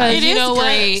 Yeah. 'Cause It you is know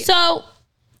great. what? So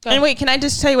And wait, can I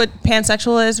just tell you what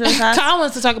pansexual is really fast? Kyle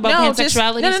wants to talk about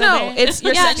pansexuality. No. It's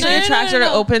you're sexually attracted or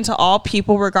open to all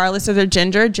people regardless of their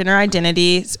gender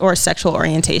identity, or sexual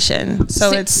orientation.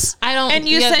 So it's I don't. And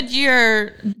you said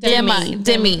you're demisexual.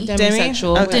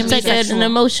 demisexual. Okay. it's like an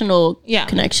emotional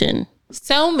connection.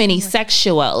 So many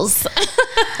sexuals.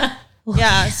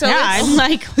 yeah. So I'm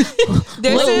like,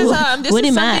 this what is am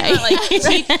something I? that,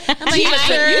 like, You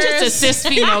just a cis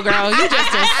female girl. You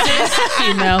just a cis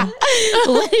female.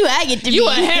 what do I get to be? You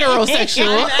a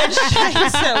heterosexual.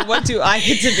 so what do I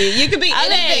get to be? You could be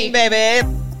anything, baby.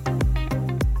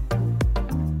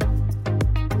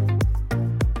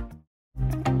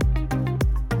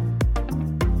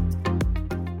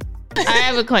 I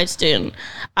have a question.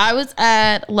 I was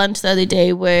at lunch the other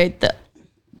day with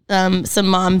some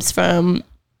moms from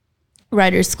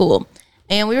Writer's School,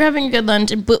 and we were having a good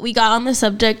lunch, but we got on the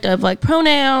subject of like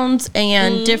pronouns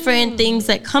and different things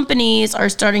that companies are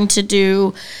starting to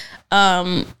do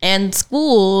and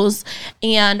schools.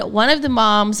 And one of the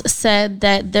moms said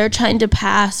that they're trying to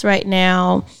pass right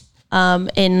now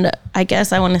in, I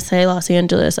guess I want to say Los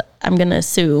Angeles, I'm going to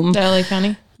assume. LA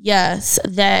County. Yes,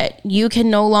 that kids can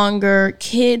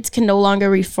no longer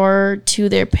refer to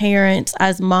their parents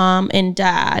as mom and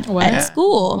dad at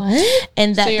school.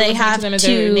 And that So you're they referring to have them as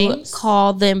their to names?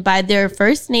 call them by their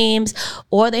first names,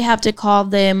 or they have to call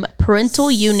them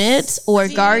parental units or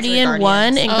guardian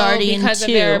 1 and guardian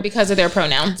 2. Because of their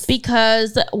pronouns.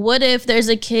 Because what if there's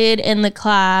a kid in the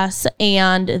class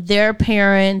and their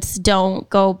parents don't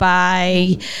go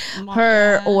by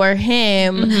her or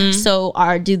him? So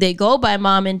do they go by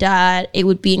mom and dad? It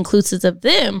would be inclusive of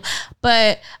them.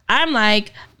 But I'm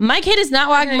like, my kid is not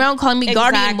walking around calling me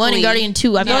guardian 1 and guardian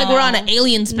 2. I feel like we're on an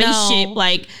alien spaceship. No.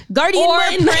 Like guardian Or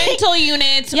 1, parental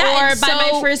units, Yeah, or and by my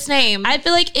so first name. I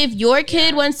feel like if your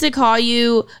kid wants to call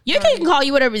you, your kid can call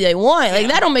you whatever they want. Like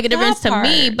that don't make a difference to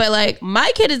me. part. But like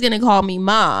my kid is gonna call me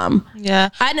mom. Yeah.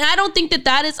 And I don't think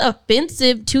that is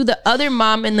offensive to the other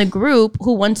mom in the group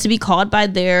who wants to be called by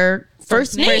their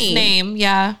first name.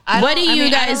 Yeah. What do you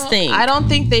guys think? I don't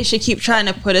think they should keep trying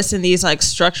to put us in these like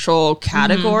structural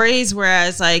categories,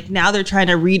 whereas like now they're trying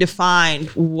to redefine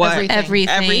what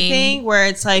everything, where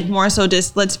it's like more so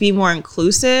just let's be more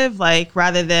inclusive, like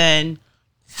rather than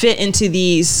fit into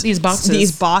these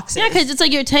boxes. Yeah, because it's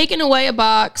like you're taking away a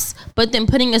box, but then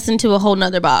putting us into a whole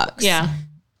nother box. Yeah.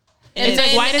 It's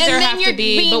like, why does there have to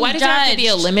be? But why does there have to be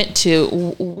a limit to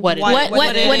what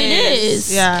it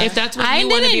is? Yeah. If that's what I you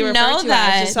want to be didn't referred know to,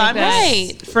 that. I just So think I'm that's-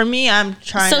 right. For me, I'm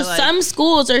trying So to like, some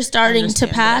schools are starting to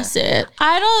understand pass it.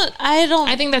 I don't.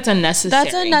 I think that's unnecessary.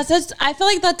 That's unnecessary. I feel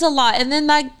like that's a lot. And then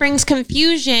that brings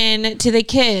confusion to the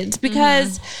kids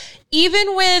because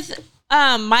even with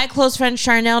my close friends,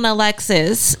 Charnel and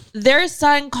Alexis, their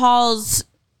son calls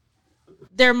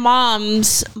their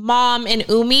mom's mom and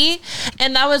Umi,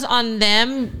 and that was on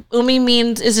them. Umi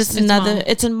is just another, mom.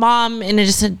 it's a mom in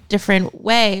just a different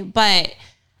way. But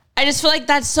I just feel like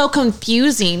that's so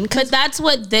confusing. But that's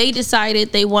what they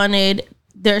decided they wanted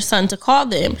their son to call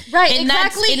them. Right, and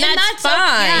exactly. That's fine.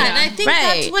 Yeah, and I think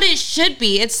that's Right. what it should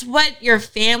be. It's what your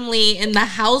family in the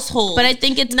household. But I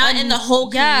think it's not in the whole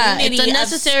community. it's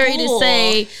unnecessary to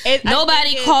say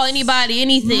nobody call anybody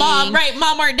anything. mom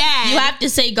or dad. You have to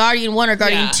say guardian 1 or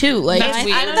guardian 2. Like That's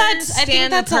weird. I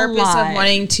think that's the purpose a lot. of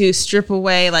wanting to strip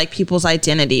away like people's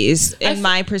identities in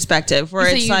my perspective, where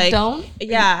So it's you like, don't?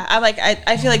 yeah,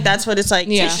 I feel like that's what it's like.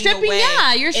 Yeah. taking Stripping- away.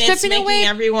 yeah, you're And it's stripping making away-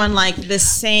 everyone like the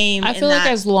same. I feel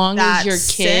like as long as your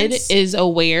kid is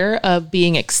aware of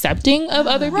being accepting of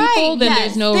other people, then yes.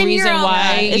 there's no Then reason you're all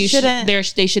why right.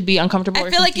 you they should be uncomfortable. I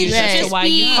or feel like it confused should as to just why be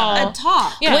you call. a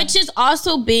talk. Yeah. which is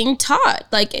also being taught.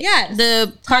 Like Yes.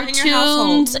 the Taught in your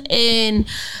cartoons household. and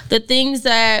the things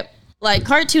that like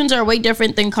cartoons are way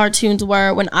different than cartoons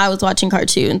were when I was watching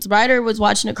cartoons. Ryder was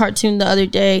watching a cartoon the other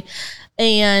day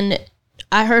and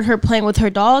I heard her playing with her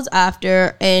dolls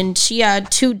after, and she had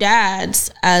 2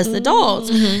 dads as the dolls.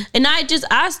 And I just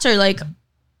asked her, like,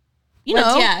 you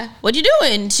know, what you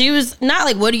doing? She was not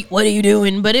like, what are you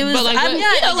doing? But it was, But like, I'm, what-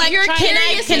 you know, like, you're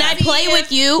curious can I to play see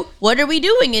with you? What are we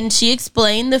doing? And she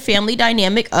explained the family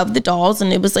dynamic of the dolls,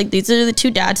 and it was like, these are the 2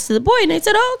 dads to the boy. And I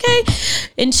said, oh, okay.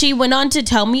 And she went on to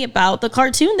tell me about the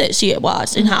cartoon that she had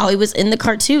watched and how it was in the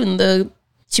cartoon.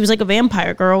 She was like a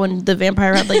vampire girl, and the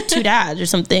vampire had like 2 dads or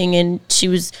something. And she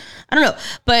was, I don't know.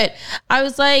 But I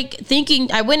was like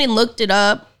thinking, I went and looked it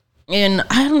up. and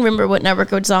I don't remember what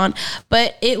network it was on,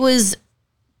 but it was.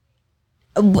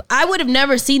 I would have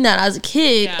never seen that as a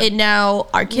kid, and now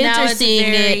our kids are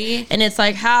seeing it, and it's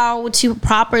like how to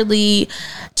properly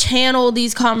channel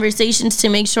these conversations to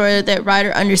make sure that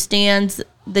Ryder understands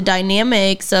the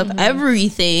dynamics of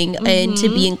everything and to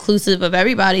be inclusive of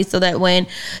everybody, so that when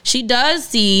she does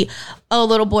see a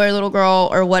little boy or little girl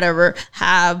or whatever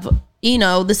have, you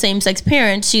know, the same sex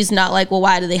parents, she's not like, well,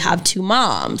 why do they have two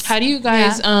moms? How do you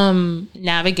guys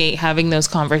navigate having those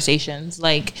conversations?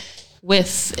 Like,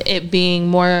 with it being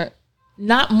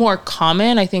not more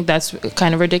common, I think that's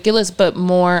kind of ridiculous, but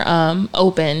more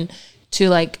open to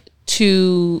like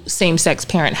two same-sex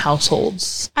parent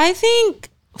households. I think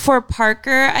for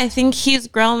Parker, I think he's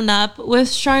grown up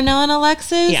with Charnel and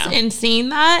Alexis and seeing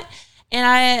that. And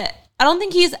I don't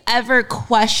think he's ever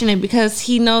questioned it because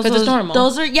he knows it's normal.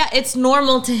 Those are, it's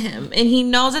normal to him. And he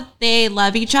knows that they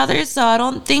love each other. So I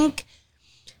don't think,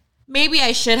 maybe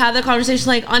I should have the conversation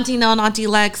like Auntie Nell and Auntie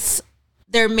Lex,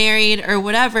 they're married or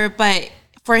whatever, but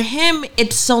for him,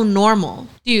 it's so normal.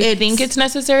 Do you think it's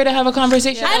necessary to have a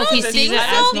conversation? I don't think so.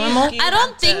 I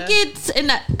don't think it's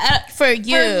for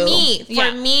you.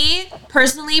 For me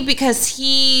personally, because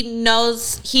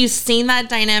he's seen that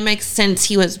dynamic since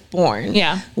he was born.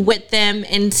 With them,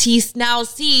 and he now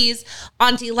sees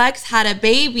Auntie Lex had a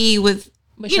baby with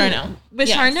Charnel.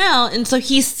 Charnel, and so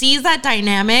he sees that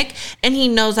dynamic, and he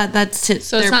knows that that's his.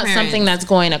 So it's not something that's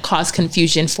going to cause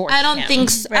confusion for him. I don't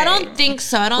think so. I don't think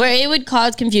so. Where it would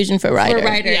cause confusion for Ryder.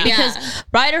 Because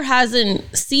Ryder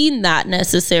hasn't seen that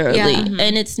necessarily,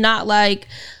 and it's not like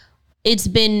it's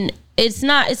been. It's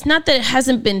not that it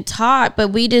hasn't been taught,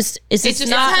 but it's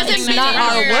not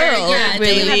our world.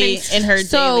 Really in her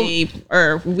daily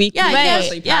or weekly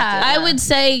practice. I would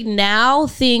say now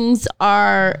things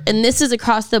are, and this is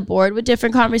across the board with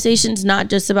different conversations, not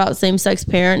just about same-sex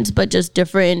parents, but just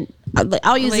different.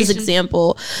 I'll use this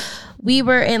example. We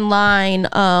were in line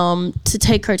to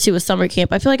take her to a summer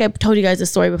camp. I feel like I told you guys this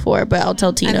story before, but I'll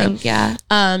tell Tina. I think,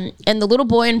 and the little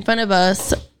boy in front of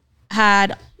us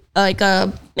had like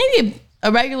maybe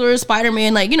a regular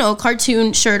Spider-Man, like, you know,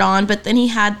 cartoon shirt on, but then he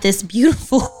had this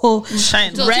beautiful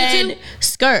red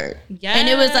skirt. And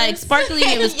it was like sparkly,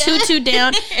 it was tutu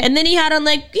down, and then he had on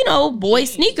like, you know, boy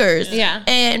sneakers.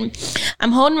 And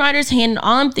I'm holding Ryder's hand, and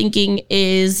all I'm thinking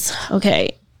is,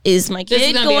 okay, is my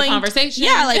kid going be a conversation?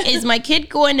 Like, is my kid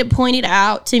going to point it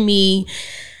out to me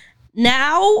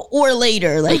now or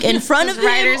later, like in front of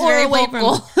him or away from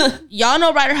him? Y'all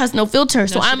know Ryder has no filter,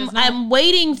 so I'm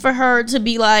waiting for her to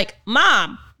be like,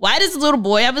 Mom, why does the little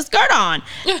boy have a skirt on?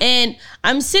 And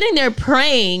I'm sitting there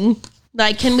praying,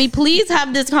 like, can we please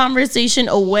have this conversation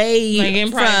away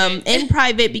in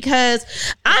private, because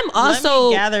I'm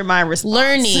also gather my response.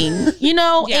 Learning, you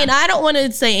know, and I don't want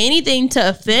to say anything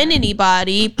to offend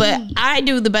anybody, but I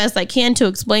do the best I can to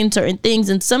explain certain things,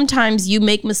 and sometimes you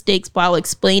make mistakes while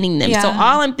explaining them. So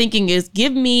all I'm thinking is,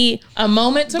 give me a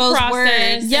moment to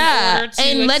process.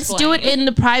 And let's do it in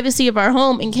the privacy of our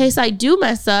home. In case I do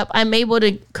mess up, I'm able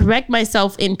to correct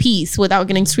myself in peace without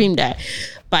getting screamed at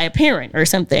by a parent or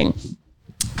something.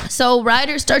 So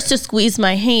Ryder starts to squeeze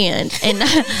my hand, and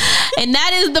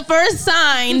that is the first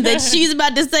sign that she's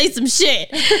about to say some shit.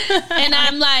 And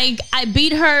I'm like, I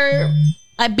beat her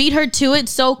to it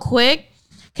so quick,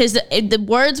 because the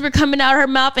words were coming out of her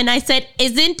mouth, and I said,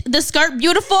 "Isn't the skirt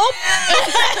beautiful?"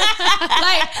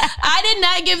 Like, I did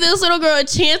not give this little girl a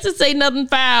chance to say nothing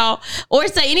foul or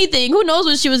say anything. Who knows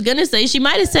what she was gonna say? She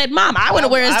might have said, "Mom, I want to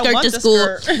wear a skirt to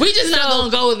school." We just not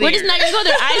gonna go there. We're just not gonna go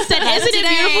there. I said, "Isn't it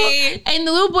beautiful?" And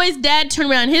the little boy's dad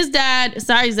turned around. His dad,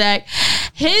 sorry, Zach.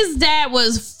 His dad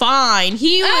was fine.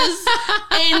 He was,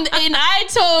 and I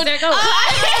told.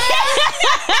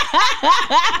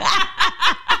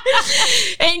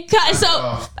 And so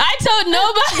I told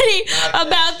nobody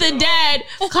about the dad.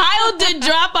 Kyle did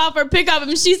drop off or pick up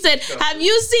him. She said, "Have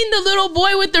you seen the little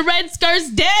boy with the red skirts,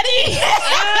 Daddy?"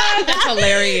 That's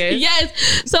hilarious. Yes.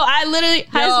 So I literally,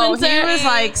 he was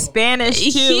like Spanish too.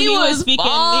 He was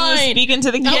speaking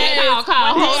to the kids.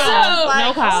 Kyle, hold on.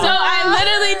 No, Kyle. So I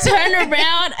literally turned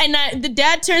around, and the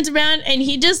dad turns around, and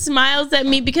he just smiles at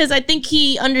me, because I think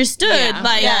he understood.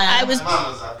 I was.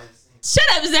 Shut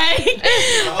up, Zach. You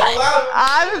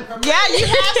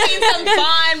have seen some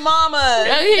fine mamas.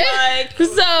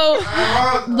 So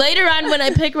later on, when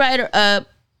I pick Ryder up,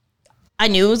 I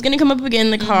knew it was going to come up again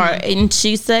in the car. And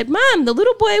she said, Mom, the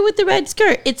little boy with the red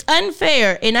skirt, it's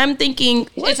unfair. And I'm thinking,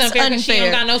 what's It's unfair because she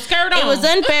don't got no skirt on. It was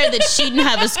unfair that she didn't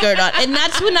have a skirt on. And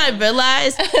that's when I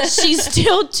realized she's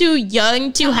still too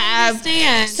young to have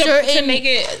certain... to make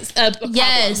it a problem.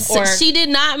 Yes. Or, She did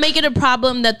not make it a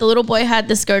problem that the little boy had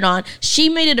the skirt on. She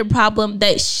made it a problem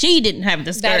that she didn't have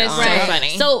the skirt that is on. so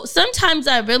funny. So sometimes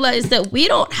I realize that we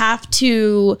don't have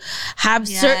to have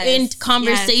certain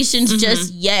conversations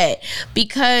just yet,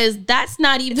 because that's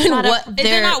not even what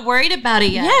they're not worried about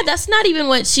it yet. Yeah, that's not even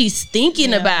what she's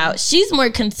thinking about. She's more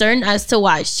concerned as to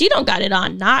why she don't got it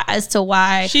on, not as to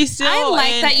why She's still. I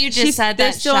like that you just said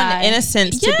there's that, still Shy. an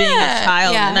innocence to being a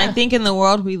child, and I think in the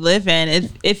world we live in,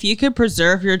 if you could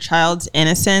preserve your child's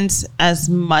innocence as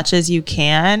much as you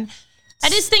can. I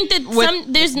just think that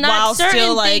there's not while certain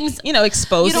still, like, things,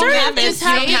 exposing certain it. things You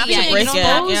don't have to break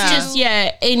it. just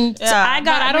yet. And so I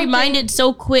got reminded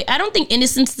so quick. I don't think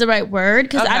innocence is the right word,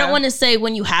 because I don't want to say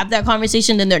when you have that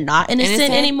conversation, then they're not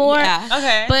innocent anymore. Yeah.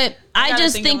 Okay. But I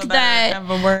just think that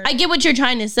I get what you're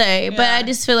trying to say, but I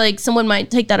just feel like someone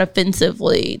might take that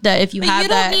offensively. That if you have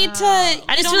that, you don't need to.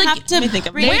 I just feel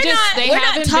like we're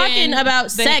not talking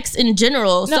about sex in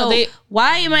general. No, so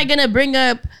why am I gonna bring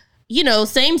up,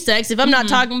 same sex if I'm not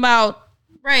talking about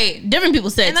different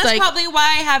people's sex? And that's probably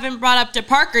why I haven't brought up to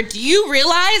Parker. Do you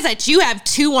realize that you have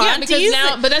two aunties?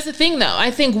 But that's the thing, though. I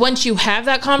think once you have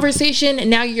that conversation,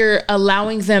 now you're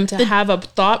allowing them to have a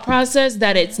thought process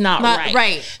that it's not right.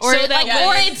 Right. Or, so that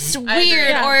or it's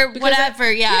weird or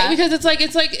whatever. Because it's like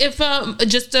if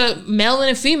just a male and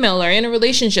a female are in a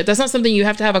relationship, that's not something you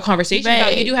have to have a conversation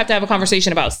about. You do have to have a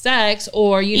conversation about sex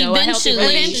or, a healthy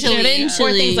relationship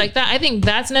or things like that. I think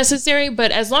that's necessary.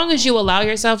 But as long as you allow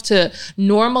yourself to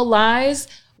normalize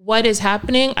what is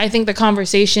happening, I think the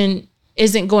conversation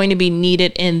isn't going to be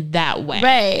needed in that way.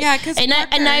 Right. Yeah, because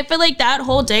I feel like that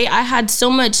whole day I had so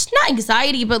much, not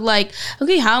anxiety, but like,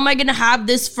 okay, how am I going to have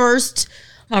this first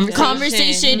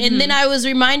conversation? Mm-hmm. And then I was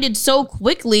reminded so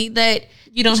quickly that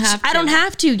you don't have to. I don't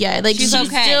have to yet. Like, she's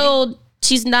okay.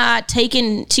 She's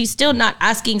still not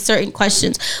asking certain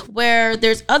questions, where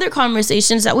there's other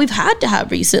conversations that we've had to have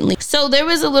recently. So there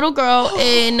was a little girl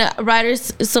in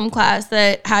Ryder's some class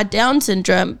that had Down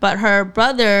syndrome, but her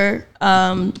brother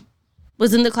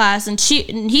was in the class, and he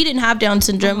didn't have Down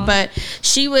syndrome, but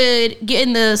she would get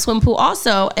in the swim pool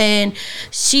also, and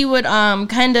she would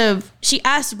she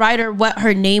asked Ryder what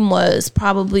her name was,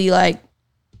 probably like,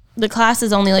 the class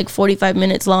is only like 45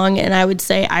 minutes long, and I would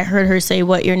say I heard her say,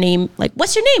 what's your name, like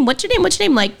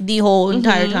like the whole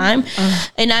entire time.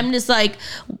 And I'm just like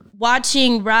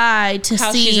watching Rye to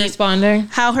how see she's responding,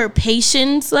 how her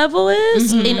patience level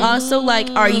is, and also like,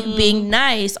 are you being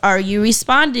nice, are you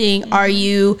responding, are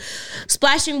you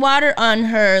splashing water on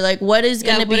her, like what is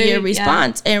gonna be your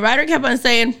response? And Ryder kept on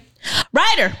saying,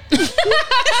 Ryder.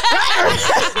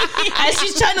 As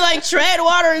she's trying to like tread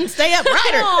water and stay up,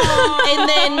 Ryder. And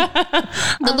then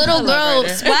the little girl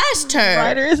splashed her.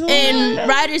 And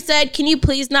Ryder said, can you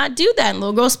please not do that? And the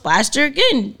little girl splashed her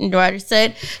again. And Ryder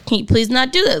said, can you please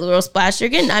not do that? The little girl splashed her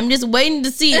again. I'm just waiting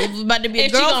to see if it's about to be a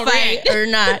girl fight or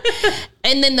not.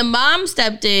 And then the mom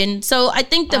stepped in. So I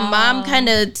think the mom kind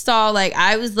of saw like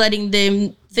I was letting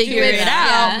them figure it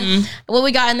out. Yeah. When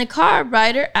we got in the car,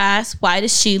 Ryder asked, why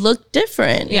does she look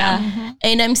different? Yeah.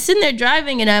 And I'm sitting there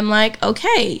driving, and I'm like,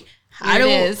 okay, how do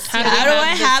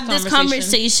I have this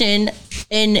conversation?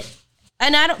 And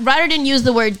Ryder didn't use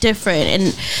the word different.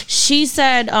 And she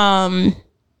said,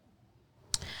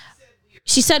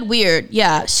 she said weird.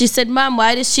 Yeah. She said, Mom,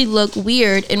 why does she look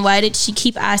weird? And why did she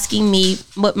keep asking me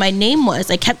what my name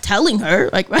was? I kept telling her.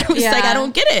 Like, I was like, I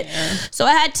don't get it. Yeah. So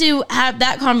I had to have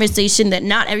that conversation that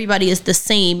not everybody is the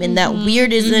same, and that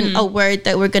weird isn't a word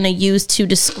that we're going to use to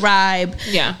describe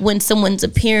when someone's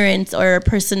appearance or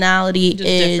personality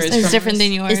is different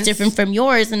than yours. It's different from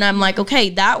yours. And I'm like, okay,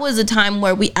 that was a time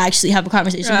where we actually have a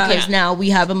conversation, because now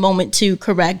we have a moment to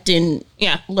correct and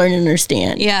learn and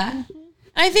understand. Yeah.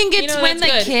 I think it's when the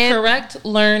kid correct,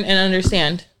 learn, and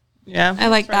understand. Yeah, I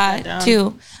like that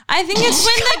too. I think it's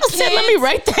when the kid. Let me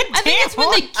write that down. I think it's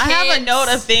when the kids. I have a note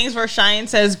of things where Cheyenne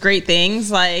says great things.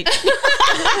 Like, I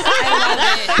love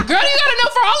it. Girl, you got a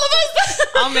note for all of us?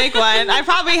 I'll make one. I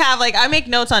probably have I make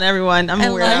notes on everyone. I'm a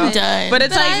weirdo. But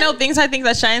it's things I think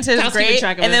that Cheyenne says is great,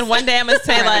 and then one day I'm gonna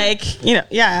say Well,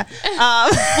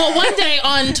 one day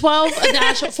on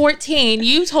 12-14,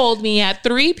 you told me at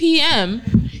 3 p.m.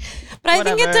 But I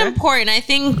think it's important. I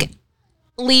think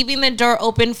leaving the door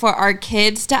open for our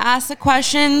kids to ask the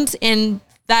questions, and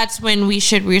that's when we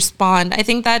should respond. I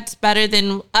think that's better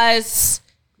than us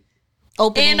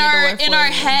opening in the door for our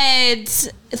you. heads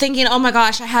thinking, oh my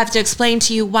gosh, I have to explain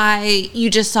to you why you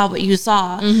just saw what you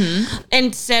saw.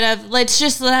 Instead of let's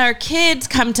just let our kids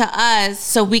come to us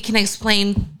so we can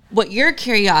explain what your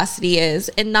curiosity is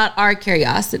and not our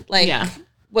curiosity. Like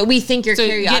what we think your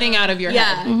curiosity. Getting out of your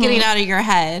head. Getting out of your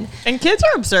head. And kids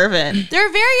are observant.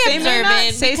 They're very They observant. may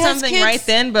not say something kids, right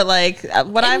then, but like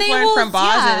what I've they learned will- from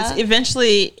Boz is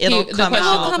eventually it'll The come question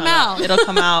out. will come out. It'll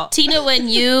come out. Tina, when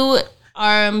you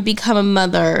become a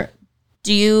mother,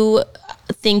 do you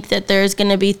think that there's going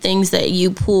to be things that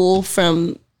you pull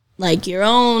from like your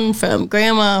own, from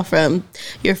grandma, from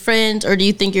your friends, or do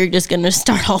you think you're just going to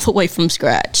start all the way from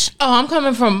scratch? Oh, I'm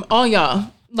coming from all y'all.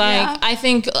 Like, I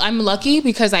think I'm lucky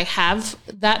because I have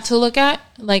that to look at.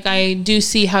 Like, I do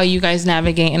see how you guys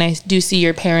navigate, and I do see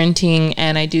your parenting,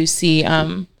 and I do see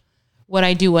what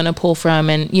I do want to pull from.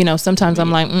 And, you know, sometimes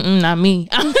I'm like, not me.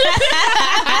 I'm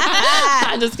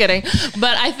just kidding.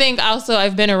 But I think also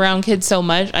I've been around kids so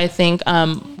much. I think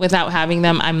without having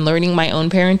them, I'm learning my own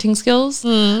parenting skills.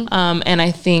 And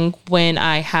I think when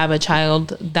I have a child,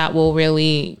 that will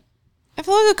really... I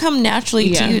feel like it'll come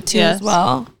naturally to you too as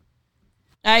well.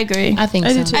 I agree. I think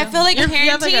so. I feel like You parenting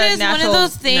have, like, a is one of natural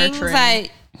those things nurturing. that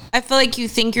I feel like you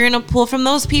think you're gonna pull from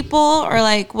those people or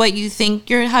like what you think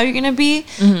how you're gonna be.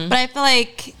 But I feel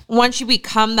like once you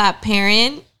become that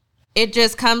parent, it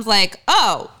just comes like,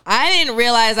 oh, I didn't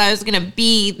realize I was gonna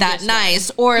be that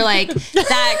nice or like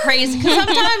that crazy. Because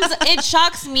sometimes it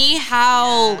shocks me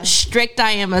how strict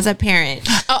I am as a parent.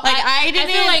 I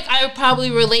feel like I would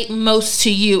probably relate most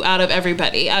to you out of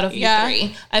everybody, out of you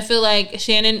three. I feel like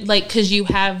Shannon, like, because you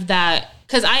have that.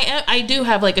 Because I do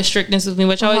have like a strictness with me,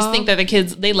 which I always think that the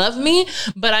kids, they love me,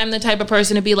 but I'm the type of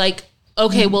person to be like,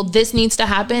 okay, well, this needs to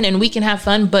happen and we can have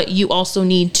fun, but you also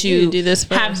need to do this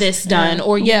have first. this done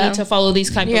or you need to follow these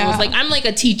kind of rules. Like, I'm like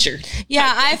a teacher.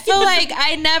 Yeah, I feel like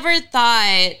I never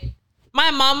thought my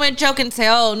mom would joke and say,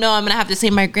 "Oh no, I'm gonna have to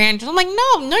save my grandchildren." I'm like,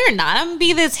 "No, you're not. I'm gonna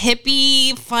be this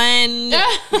hippie, fun,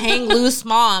 hang loose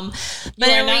mom." But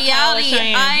You are in not reality,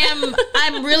 Kyle Cheyenne.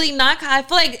 I'm really not. I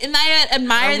feel like, and I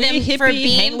admire them for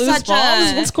being such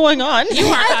a. What's going on? You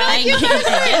are I You are.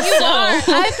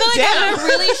 I feel like I'm a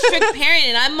really strict parent,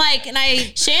 and I'm like, and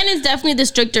I. Shannon's definitely the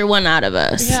stricter one out of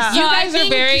us. Yeah. You guys are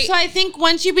very... So I think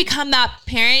once you become that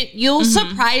parent, you'll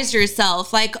surprise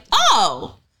yourself. Like,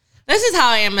 oh, this is how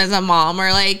I am as a mom,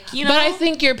 or like, you know. But I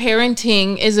think your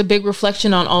parenting is a big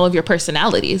reflection on all of your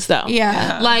personalities, though.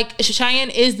 Yeah. Like, Cheyenne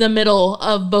is the middle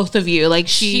of both of you. Like,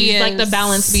 she's like the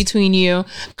balance between you.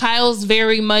 Kyle's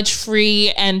very much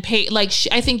free and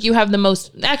I think you have the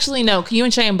most. Actually, no, you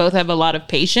and Cheyenne both have a lot of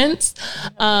patience.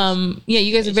 Yeah,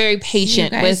 you guys are very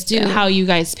patient with how you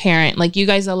guys parent. Like, you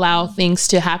guys allow things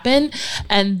to happen,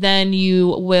 and then you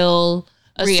will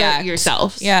assert React.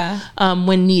 yourself. Yeah.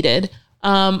 When needed.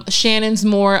 Shannon's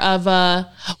more of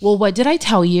a, well, what did I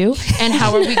tell you? And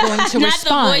how are we going to Not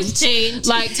respond? the voice change.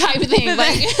 Like, type of thing.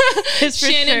 Like,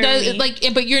 Shannon does, like,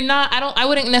 but you're not, I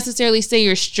wouldn't necessarily say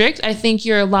you're strict. I think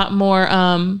you're a lot more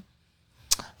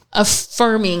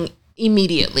affirming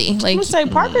immediately. Like, I'm say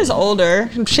Parker's older.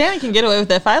 Shannon can get away with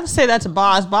that. If I say that to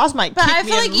Boz might. But kick I me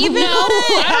feel in like the- even no,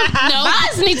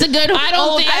 Boz needs a good I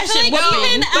don't think I feel like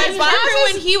even as Parker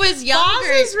when he was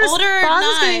younger, older or Boz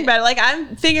is not. getting better. Like,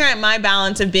 I'm figuring out my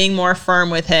balance of being more firm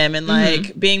with him and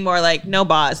like being more like, no,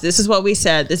 Boz, this is what we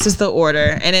said. This is the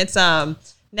order. And it's now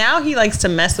he likes to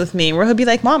mess with me where he'll be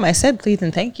like, Mom, I said please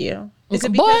and thank you. Is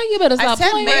it boy, because you better I stop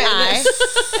said playing. may I?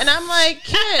 And I'm like,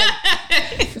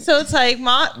 kid. So it's like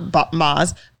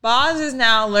Boz is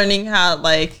now learning how,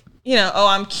 like, you know, oh,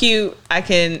 I'm cute. I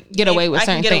can Get away with I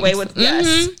can certain get away things. with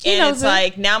yes. He And knows it's it.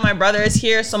 like now my brother is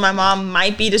here, so my mom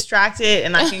might be distracted,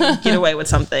 and I can get away with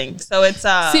something. So it's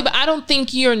see, but I don't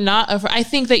think you're not. I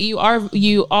think that you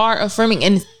are affirming,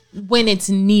 and when it's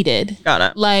needed. Got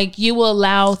it. Like, you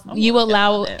allow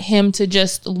him to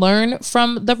just learn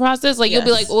from the process. Like, you'll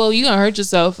be like, well, you're gonna hurt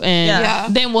yourself, and Yeah.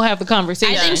 then we'll have the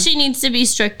conversation. I think she needs to be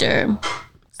stricter.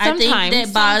 I think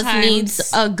Sometimes. that Boz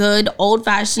needs a good old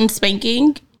fashioned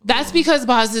spanking. That's because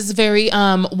Boz is very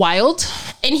wild.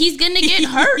 And he's gonna get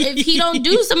hurt if he don't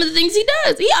do some of the things he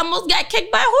does. He almost got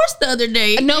kicked by a horse the other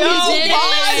day. No, he didn't.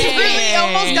 Boz really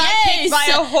almost got kicked by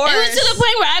a horse. It was to the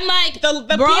point where I'm like, The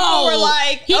bro, people were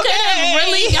like, he could have okay.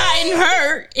 really gotten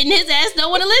hurt, and his ass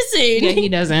don't want to listen. Yeah, he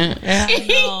doesn't.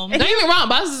 Don't get me wrong.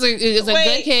 Boz is a Wait,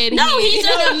 good kid. No, he's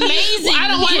an amazing I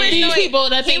don't want kid. these people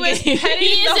that think was petting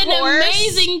He is the an horse.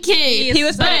 amazing kid. He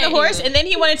was petting the horse, and then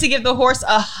he wanted to give the horse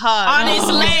a hug on his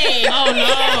leg. Oh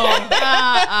no!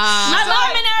 My mom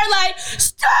and I are like,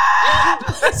 stop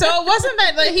So it wasn't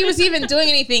that like, he was even doing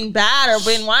anything bad or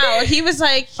being wild. He was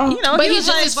like, you know, But he he's was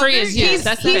just like, as free as you. He's,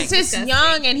 That's the he's thing. just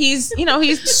young and he's, you know,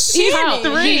 he's How?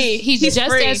 3. He's just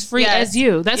as free as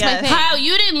you. That's my thing. How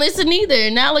you didn't listen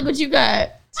either. Now look what you got.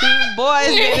 2 boys,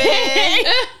 baby.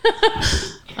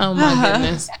 Oh my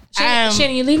goodness.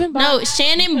 Shannon, you leaving? Bye. No,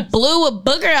 Shannon blew a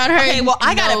booger out her Okay, well,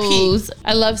 I gotta pee. nose.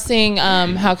 I love seeing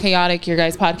how chaotic your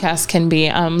guys' podcast can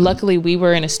be. Luckily, we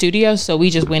were in a studio, so we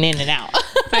just went in and out.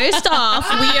 First off,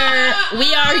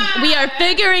 we are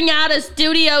figuring out a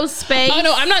studio space. Oh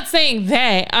no, I'm not saying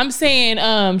that. I'm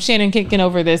saying Shannon kicking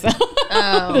over this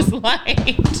this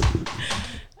light.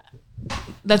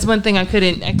 That's one thing I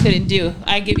couldn't do.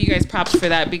 I give you guys props for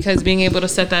that because being able to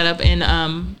set that up in the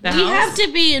house. We have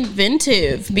to be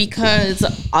inventive because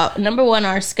number one,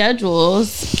 our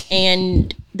schedules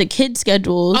and the kids'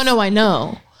 schedules. Oh no, I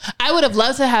know. I would have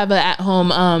loved to have an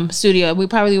at-home studio. We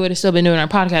probably would have still been doing our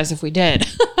podcast if we did.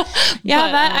 Yeah,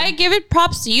 But, that I give it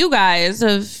props to you guys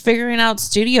of figuring out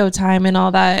studio time and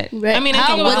all that. I mean, I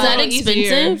think it was a that little easier.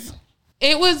 expensive?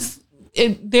 It was.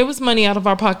 There was money out of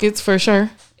our pockets for sure.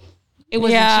 It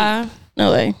wasn't Yeah. cheap.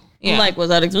 No way. Yeah. I'm like, was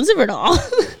that expensive or not?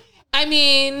 I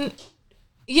mean,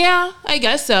 yeah, I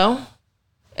guess so.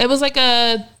 It was like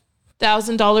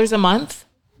 $1,000 a month.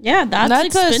 Yeah,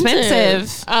 that's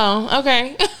expensive. Oh,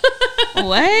 okay.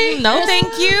 What? No,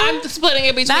 thank you. I'm splitting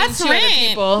it between That's 2 other rent.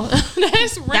 people.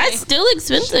 That's rent. That's still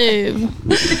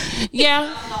expensive.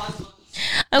 Yeah.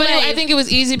 But Okay. I think it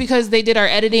was easy because they did our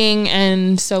editing,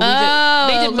 and so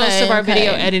they did most of our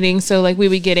video editing. So like we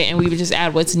would get it, and we would just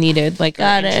add what's needed, like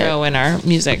Got our it. intro and our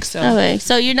music. So Okay,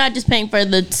 so you're not just paying for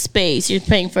the space; you're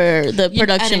paying for the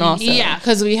production editing. also. Yeah,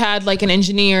 because we had like an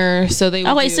engineer, so they.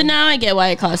 Would Okay, do- so now I get why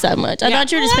it costs that much. I Yeah.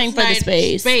 thought you were just paying for the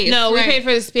space. No, we paid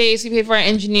for the space. We paid for our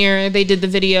engineer. They did the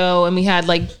video, and we had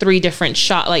like 4 different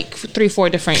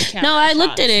camera No, I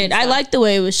looked at it. I liked the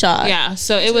way it was shot. Yeah,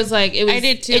 so it was like it was. I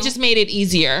did too. It just made it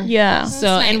easier. Yeah. So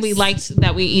and we liked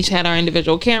that we each had our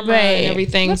individual camera and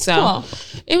everything. So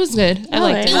it was good. I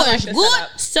liked it. It was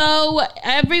good. So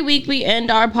every week we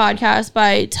end our podcast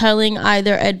by telling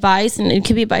either advice, and it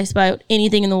could be advice about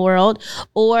anything in the world,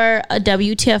 or a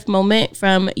WTF moment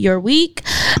from your week.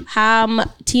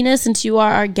 Tina, since you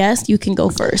are our guest, you can go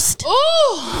first.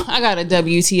 Oh, I got a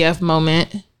WTF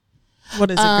moment.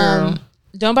 What is it, girl?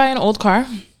 Don't buy an old car.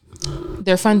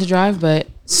 They're fun to drive, but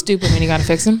stupid when you gotta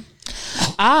fix them.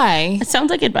 It sounds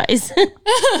like advice.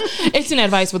 It's an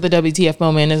advice with the WTF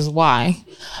moment is why.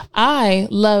 I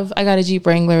got a Jeep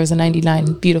Wrangler. It was a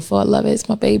 99. Beautiful. I love it. It's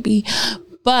my baby.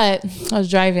 But I was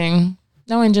driving.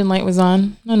 No engine light was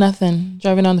on. No nothing.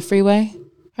 Driving on the freeway.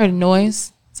 Heard a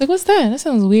noise. It's like, what's that? That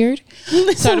sounds weird.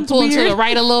 Started pulling to the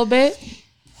right a little bit.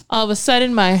 All of a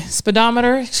sudden, my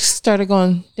speedometer started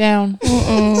going down,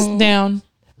 down.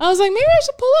 I was like, maybe I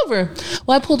should pull over.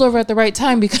 Well, I pulled over at the right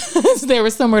time because there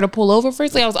was somewhere to pull over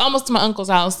first. Like I was almost to my uncle's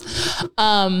house.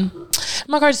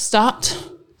 My car just stopped.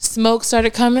 Smoke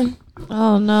started coming.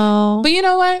 Oh no. But you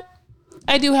know what?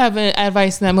 I do have an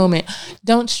advice in that moment.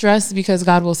 Don't stress because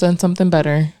God will send something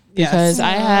better. Because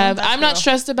I'm not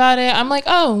stressed about it. I'm like,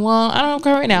 oh, well, I don't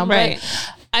care right now. Right.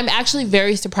 But I'm actually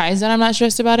very surprised that I'm not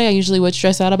stressed about it. I usually would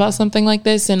stress out about something like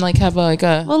this and like have a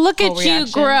Well, look at full you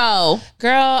reaction. grow.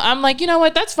 Girl, I'm like, you know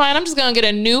what? That's fine. I'm just going to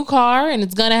get a new car and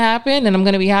it's going to happen and I'm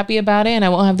going to be happy about it and I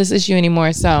won't have this issue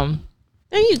anymore. So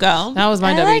There you go. that was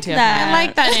my I WTF. like that. I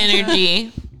like that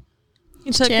energy.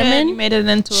 You took Chairman? it. You made it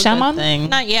into a Shaman? good thing.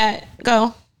 Not yet.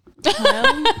 Go.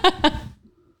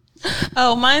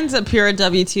 Oh, mine's a pure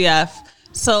WTF.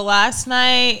 So last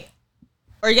night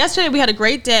or yesterday we had a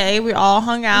great day. We all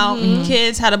hung out. And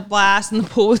kids had a blast in the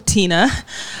pool with Tina.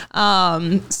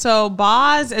 So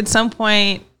Boz at some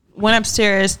point went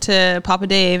upstairs to Papa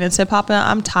Dave and said, Papa,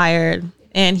 I'm tired.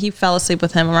 And he fell asleep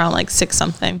with him around like 6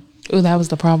 something. Ooh, that was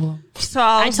the problem. So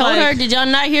I I told her, did y'all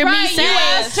not hear me say? you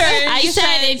asked her. I You said,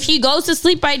 said- if he goes to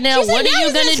sleep right now, what are you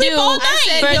gonna do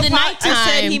for the nighttime? I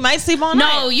said he might sleep all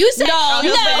night. No, you said no.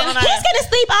 he'll He's sleep all night. gonna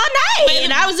sleep all night,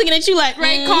 and I was looking at you like,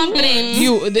 Great confidence. She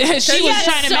was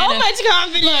trying to so much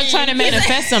confidence. trying to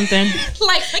manifest something.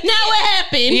 Like, now what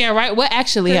happened? Yeah, right. What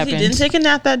actually He happened? didn't take a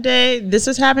nap that day. This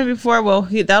has happened before. Well,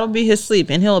 that'll be his sleep,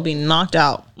 and he'll be knocked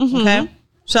out. Okay,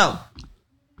 so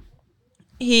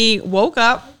he woke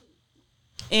up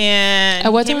and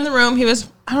At what came in time? the room. He was,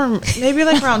 I don't remember, maybe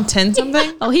like around 10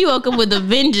 something, Oh, he woke up with a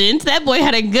vengeance. That boy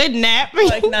had a good nap.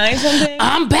 like 9 something.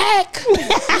 I'm back.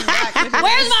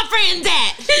 Where's my friends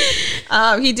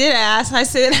at? He did ask. I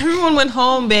said everyone went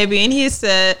home, baby, and he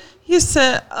said He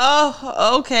said,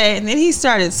 "Oh, okay," and then he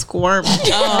started squirming.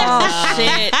 Oh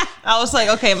shit! I was like,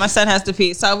 "Okay, my son has to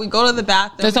pee." So we go to the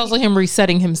bathroom. That's also him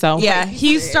resetting himself. Yeah,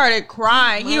 he started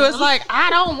crying. He was like, "I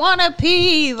don't want to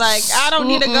pee. Like, I don't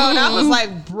need to go." And I was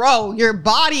like, "Bro, your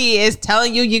body is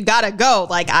telling you gotta go.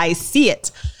 Like, I see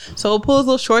it." So we'll pull his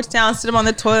little shorts down, sit him on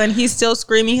the toilet, and he's still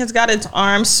screaming. He's got his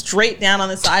arms straight down on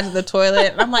the sides of the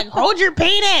toilet. And I'm like, hold your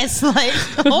penis. Like,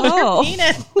 hold your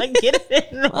penis. Like, get it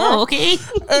in. Oh, okay.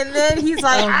 And then he's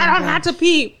like, I don't have to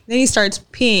pee. Then he starts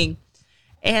peeing.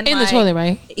 And In the toilet,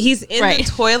 right? He's in the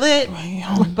toilet,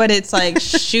 but it's like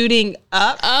shooting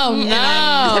up. Oh,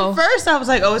 no. At first, I was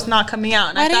like, oh, it's not coming out.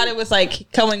 And I thought it was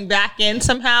like coming back in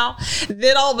somehow.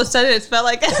 Then all of a sudden, it felt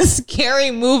like a scary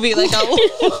movie, like a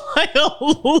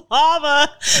lava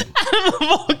out of a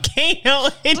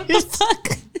volcano. What the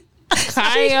fuck?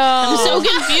 Kyle. I'm so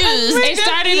confused.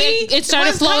 It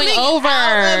started flowing over.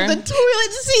 Out of the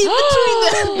toilet seat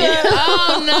between the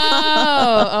Oh,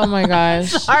 no. Oh, my gosh.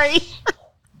 Sorry.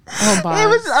 Oh,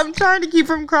 I'm trying to keep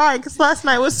from crying because last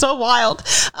night was so wild.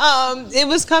 It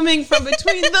was coming from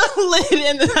between the lid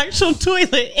and the actual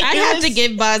toilet. I have to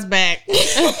give Boz back.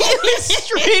 It was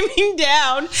streaming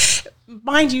down.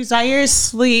 Mind you, Zaire's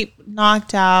sleep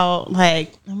knocked out.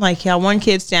 Like, I'm like, yeah, one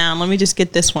kid's down. Let me just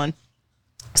get this one.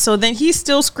 So then he's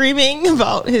still screaming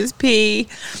about his pee.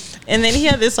 And then he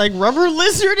had this like rubber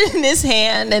lizard in his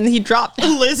hand, and he dropped the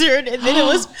lizard, and then it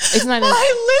was It's not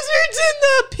my lizard's in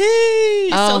the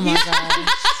pee. Oh, my God.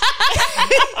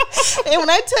 And when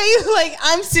I tell you, like,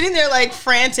 I'm sitting there like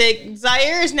frantic.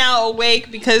 Zaire is now awake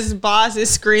because Boz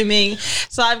is screaming.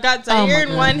 So I've got Zaire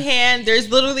in one hand. There's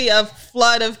literally a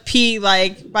flood of pee.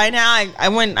 Like, by now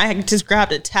I just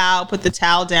grabbed a towel, put the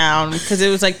towel down because it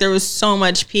was like there was so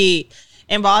much pee.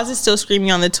 And Boz is still screaming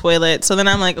on the toilet. So then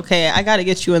I'm like, okay, I got to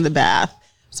get you in the bath.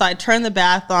 So I turn the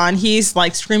bath on. He's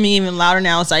like screaming even louder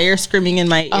now. Zaire screaming in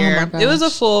my ear. It was a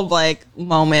full like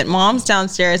moment. Mom's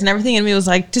downstairs and everything in me was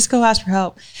like, just go ask for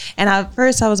help. And at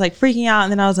first I was like freaking out.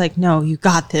 And then I was like, no, you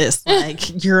got this.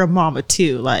 Like, you're a mama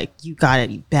too. Like, you got it,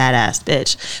 you badass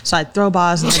bitch. So I throw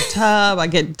Boz in the tub. I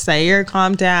get Zaire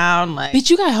calmed down. Like, Bitch,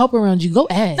 you got help around you. Go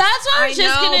ahead. That's what I was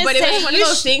just gonna but say. it was one of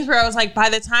those things where I was like, by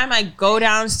the time I go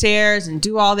downstairs and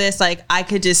do all this, like, I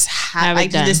could just have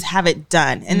it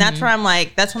done. And that's where I'm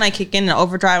like, that's when I kick in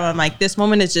overdrive. I'm like, this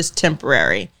moment is just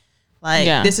temporary. Like,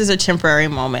 this is a temporary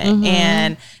moment.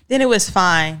 And then it was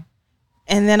fine.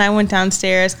 And then I went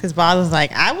downstairs because Boz was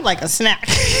like, I would like a snack.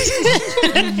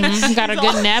 Got a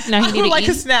good nap. Now he need to like eat.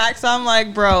 a snack. So I'm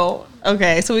like, bro,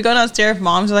 okay. So we go downstairs.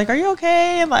 Mom's like, are you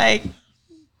okay? Like,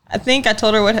 I think I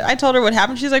told her what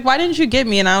happened. She's like, why didn't you get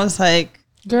me? And I was like,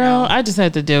 Girl, I just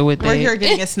had to deal with we're it. here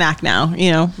getting a snack now,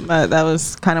 you know. But that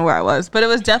was kind of where I was. But it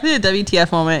was definitely a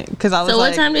WTF moment because I was So like,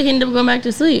 what time did he end up going back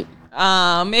to sleep?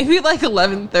 maybe like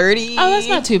 11:30. Oh, that's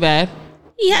not too bad.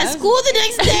 He had school the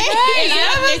next day.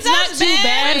 It's not too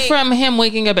bad from him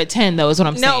waking up at 10, though, is what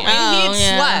I'm No, saying. and he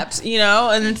had slept, you know,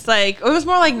 and it's like, it was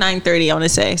more like 9:30, I want to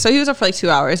say. So he was up for like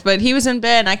 2 hours, but he was in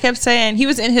bed, and I kept saying, he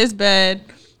was in his bed,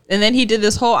 and then he did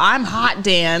this whole I'm hot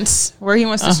dance where he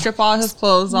wants to strip all his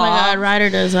clothes off. Oh my God,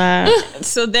 Ryder does that.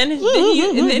 So then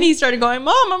he started going,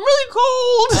 Mom, I'm really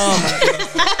cold.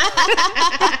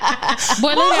 Boy,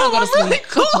 let me Mom, go to I'm sleep. really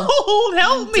cold.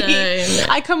 Help me. Dang.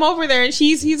 I come over there and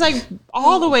he's like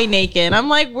all the way naked. I'm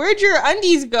like, where'd your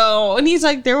undies go? And he's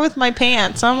like, they're with my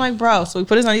pants. So I'm like, bro. So we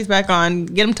put his undies back on,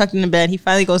 get him tucked in the bed. He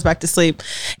finally goes back to sleep.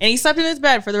 And he slept in his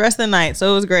bed for the rest of the night. So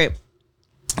it was great.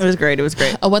 It was great.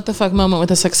 A what the fuck moment with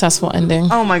a successful ending.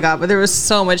 Oh my God. But there was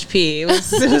so much pee. It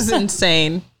was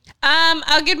insane.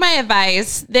 I'll give my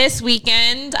advice. This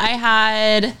weekend, I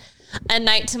had a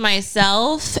night to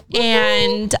myself,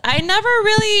 and whenever,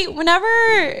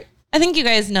 I think you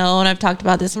guys know, and I've talked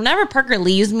about this, whenever Parker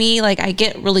leaves me, like, I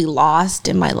get really lost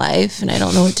in my life, and I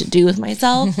don't know what to do with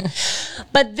myself.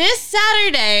 But this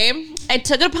Saturday, I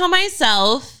took it upon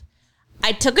myself.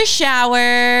 I took a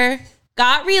shower,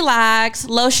 got relaxed,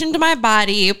 lotioned my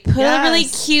body, put a really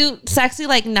cute, sexy,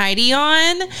 like, nightie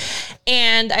on,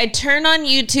 and I turned on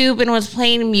YouTube and was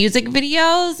playing music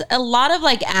videos, a lot of,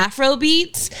 like, Afro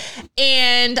beats,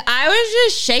 and I was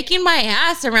just shaking my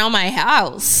ass around my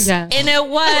house. Yeah. And it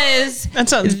was That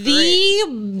sounds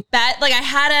the best. Like, I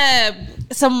had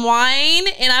some wine,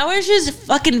 and I was just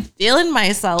fucking feeling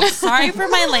myself. Sorry for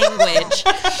my language.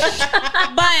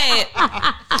 But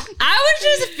I was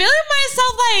just feeling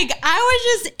myself, like, I was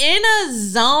just in a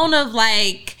zone of,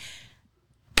 like,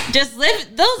 just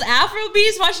live those Afro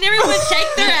beats, watching everyone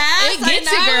shake their ass. It gets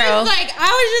and you, girl. I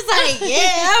was just like,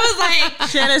 yeah. I was like,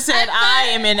 Shanna said, I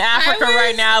am in Africa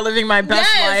right now living my best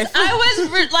life. I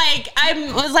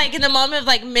was like in the moment of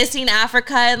like missing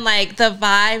Africa and like the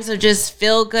vibes of just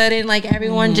feel good and like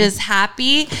everyone just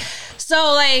happy.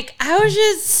 So like I was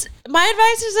just, my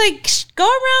advice is like go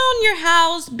around your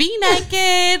house, be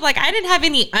naked. Like I didn't have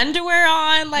any underwear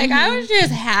on. Like I was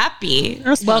just happy.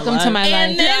 Welcome to my life.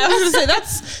 And then I was gonna say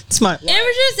that's smart.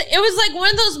 it was like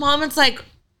one of those moments like,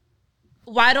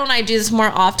 why don't I do this more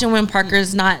often when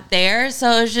Parker's not there? So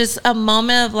it was just a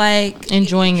moment of like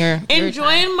enjoying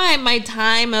enjoying my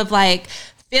time of like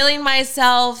feeling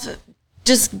myself,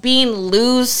 just being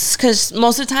loose. Cause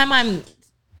most of the time I'm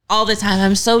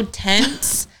so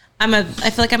tense. I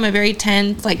feel like I'm a very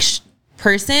tense like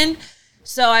person.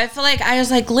 So I feel like I was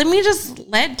like, let me just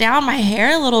let down my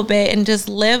hair a little bit and just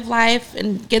live life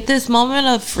and get this moment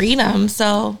of freedom.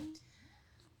 So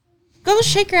go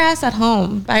shake your ass at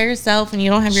home by yourself and you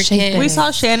don't have your kids. We saw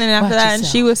Shannon after that and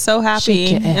she was so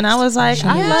happy. And I was like,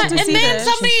 I love to see and then this.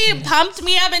 somebody pumped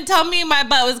me up and told me my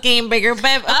butt was getting bigger.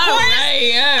 But of course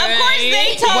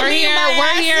they told me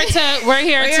we're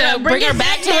here to bring her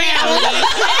back to reality.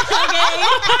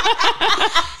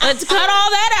 Let's cut all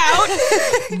that out.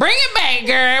 Bring it back,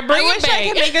 girl. Bring it back. I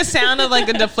could make a sound of like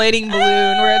a deflating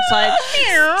balloon where it's like,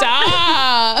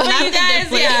 stop. But you guys,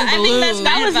 I think that's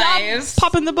my advice.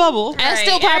 popping the bubble. Ass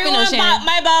still popping, though, Everyone Shannon. pop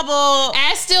my bubble.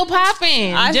 Ass still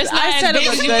popping. I said it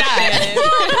was good.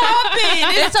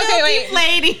 It's okay, wait.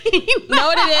 deflating. Know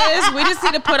what it is? We just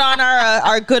need to put on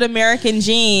our good American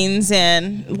jeans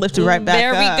and lift it right back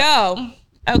There up. we go.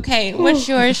 Okay, what's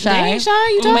yours, Shy? Dang, Shy,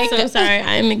 you I'm so sorry.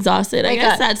 I'm exhausted. I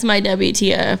guess up. that's my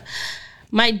WTF.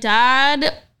 My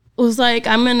dad was like,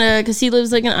 because he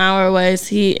lives like an hour away.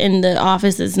 So and the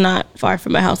office is not far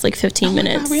from my house, like 15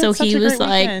 minutes. we had So such he a was great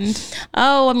like, weekend.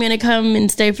 oh, I'm going to come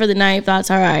and stay for the night if that's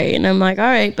all right. And I'm like, all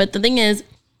right. But the thing is,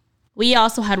 we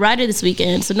also had Ryder this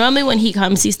weekend. So normally when he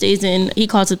comes, he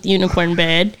calls it the unicorn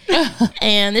bed.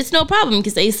 And it's no problem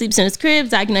because Ace sleeps in his crib.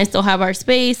 Zach and I still have our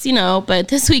space, But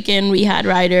this weekend we had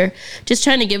Ryder just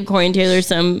trying to give Corey and Taylor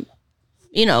some,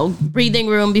 breathing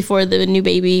room before the new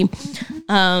baby.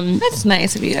 That's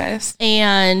nice of you guys.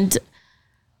 And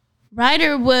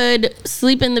Ryder would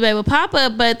sleep in the bed with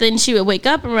Papa, but then she would wake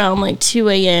up around like 2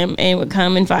 a.m. and would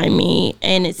come and find me.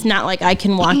 And it's not like I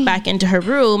can walk back into her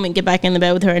room and get back in the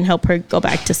bed with her and help her go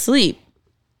back to sleep.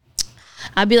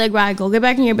 I'd be like, Ryder, go get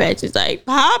back in your bed. She's like,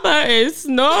 Papa is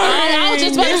snoring. I was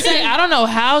just about to say, I don't know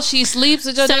how she sleeps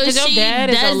with your dad, because your dad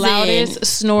is the loudest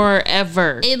snorer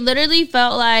ever. It literally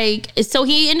felt like, so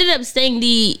he ended up staying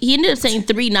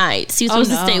 3 nights. He was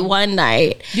supposed to stay one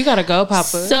night. You gotta go, Papa.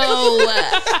 So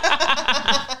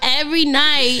every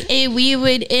night we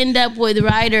would end up with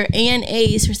Ryder and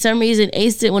Ace. For some reason,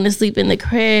 Ace didn't want to sleep in the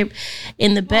crib,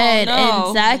 in the bed.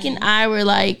 And Zach and I were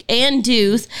like, and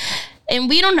Deuce. And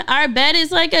our bed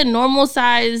is like a normal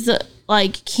size,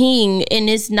 like king. And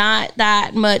it's not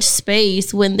that much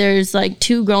space when there's like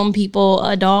 2 grown people,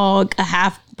 a dog, a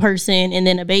half person, and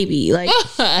then a baby. Like,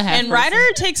 and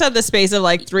Ryder takes up the space of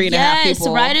like 3.5 people. Yes,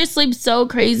 Ryder sleeps so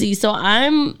crazy. So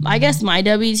I guess my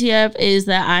WTF is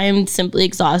that I am simply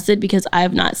exhausted because I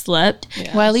have not slept.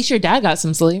 Yeah. Well, at least your dad got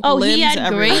some sleep. Oh, Limbs he had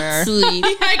everywhere. great sleep.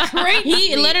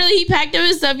 He packed up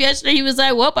his stuff yesterday. He was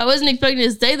like, well, I wasn't expecting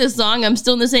to stay this long. I'm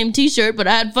still in the same t-shirt, but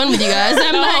I had fun with you guys.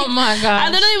 I'm Oh my gosh.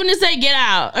 I literally want to say get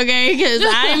out, okay? Because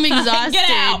I'm exhausted. Get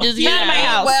out. Just Get get out of my out.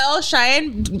 house. Well,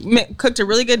 Cheyenne cooked a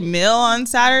really good meal on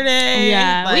Saturday.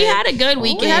 Yeah, we had a good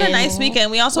weekend. We had a nice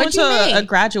weekend. We also went to a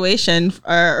graduation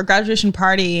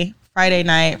party Friday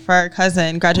night for our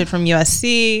cousin, graduated from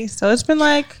USC. So it's been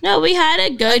like we had a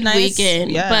good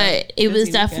weekend, yeah, but it was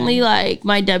definitely like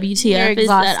my WTF is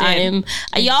that I am.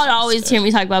 Y'all always hear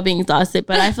me talk about being exhausted,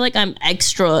 but I feel like I'm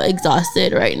extra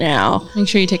exhausted right now. Make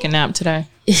sure you take a nap today.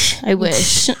 I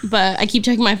wish, but I keep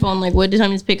checking my phone like, what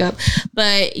time to pick up?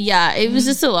 But yeah, it was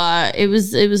just a lot. It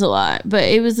was a lot, but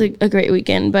it was a great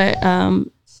weekend. But I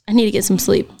need to get some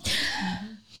sleep.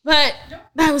 But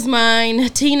that was mine.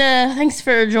 Tina, thanks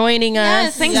for joining us.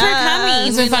 Yes, thanks for coming.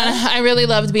 It's been fun. I really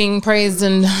loved being praised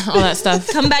and all that stuff.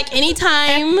 Come back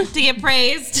anytime. To get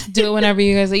praised. Do it whenever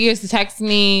you guys used to text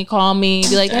me, call me,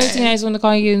 be like, hey, Tina, I just want to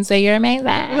call you and say you're amazing.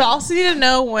 we also need to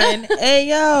know when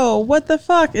Ayo, what the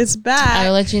fuck is back.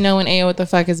 I'll let you know when Ayo What the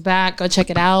Fuck is back. Go check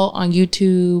it out on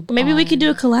YouTube. Maybe we could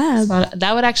do a collab.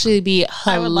 That would actually be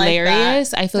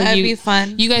hilarious. I feel like That'd be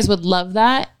fun. You guys would love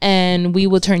that, and we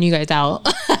will turn you guys out.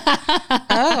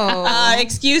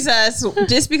 Excuse us.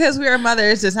 Just because we are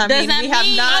mothers does not mean we have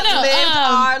not lived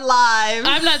our lives.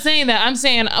 I'm not saying that. I'm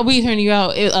saying we turn you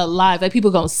out live. Like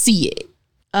people gonna see it.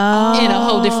 in a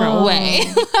whole different way.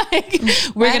 Like,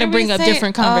 we're Why gonna did bring we up say-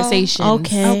 different conversations.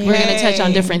 okay. We're gonna touch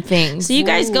on different things. So you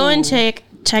guys go and check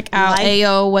out Life-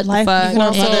 Ayo, what the life fuck. You can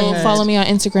also Motherhood. follow me on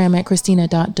Instagram at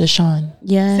Christina.Deshawn.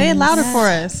 Yeah. Say it louder for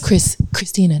us.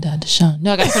 Christina.Deshawn.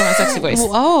 No, I gotta put on my sexy voice.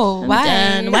 Oh, why?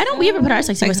 And why don't we ever put our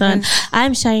sexy voice on?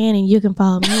 I'm Cheyenne, and you can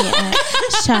follow me at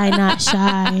Shy Not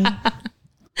Shy.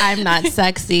 I'm not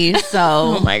sexy,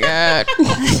 so Oh my god.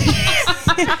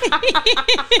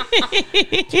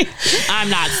 I'm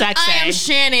not sexy. I am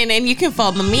Shannon, and you can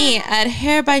follow me at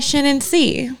Hair by Shannon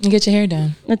C. You get your hair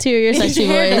done. Let's hear your sexy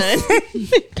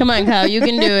voice. Come on, Kyle, you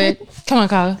can do it. Come on,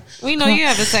 Kyle. We know you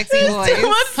have a sexy voice.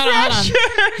 Hold on.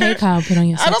 Hey, Kyle, put on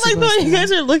your sexy I don't like the voice. way you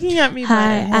guys are looking at me.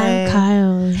 Hi, but hey. I'm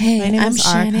Kyle. Hey, My name I'm is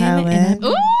R. Shannon, Kyle and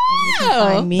Lynn.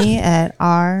 Find me at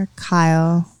R.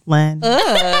 Kyle Lynn.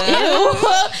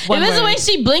 It was the way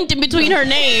she blinked in between her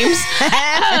names.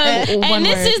 And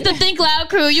this is the Think Loud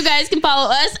Crew. You guys can follow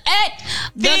us at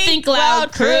the Think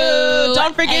Loud Crew.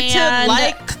 Don't forget to And-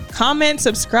 like, comment,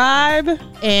 subscribe.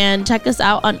 and check us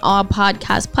out on all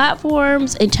podcast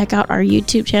platforms, and check out our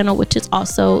YouTube channel, which is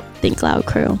also Think Loud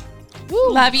Crew.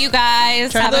 love you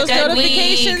guys. Turn have those a good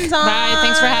notifications week. on. Bye.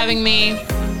 Thanks for having me.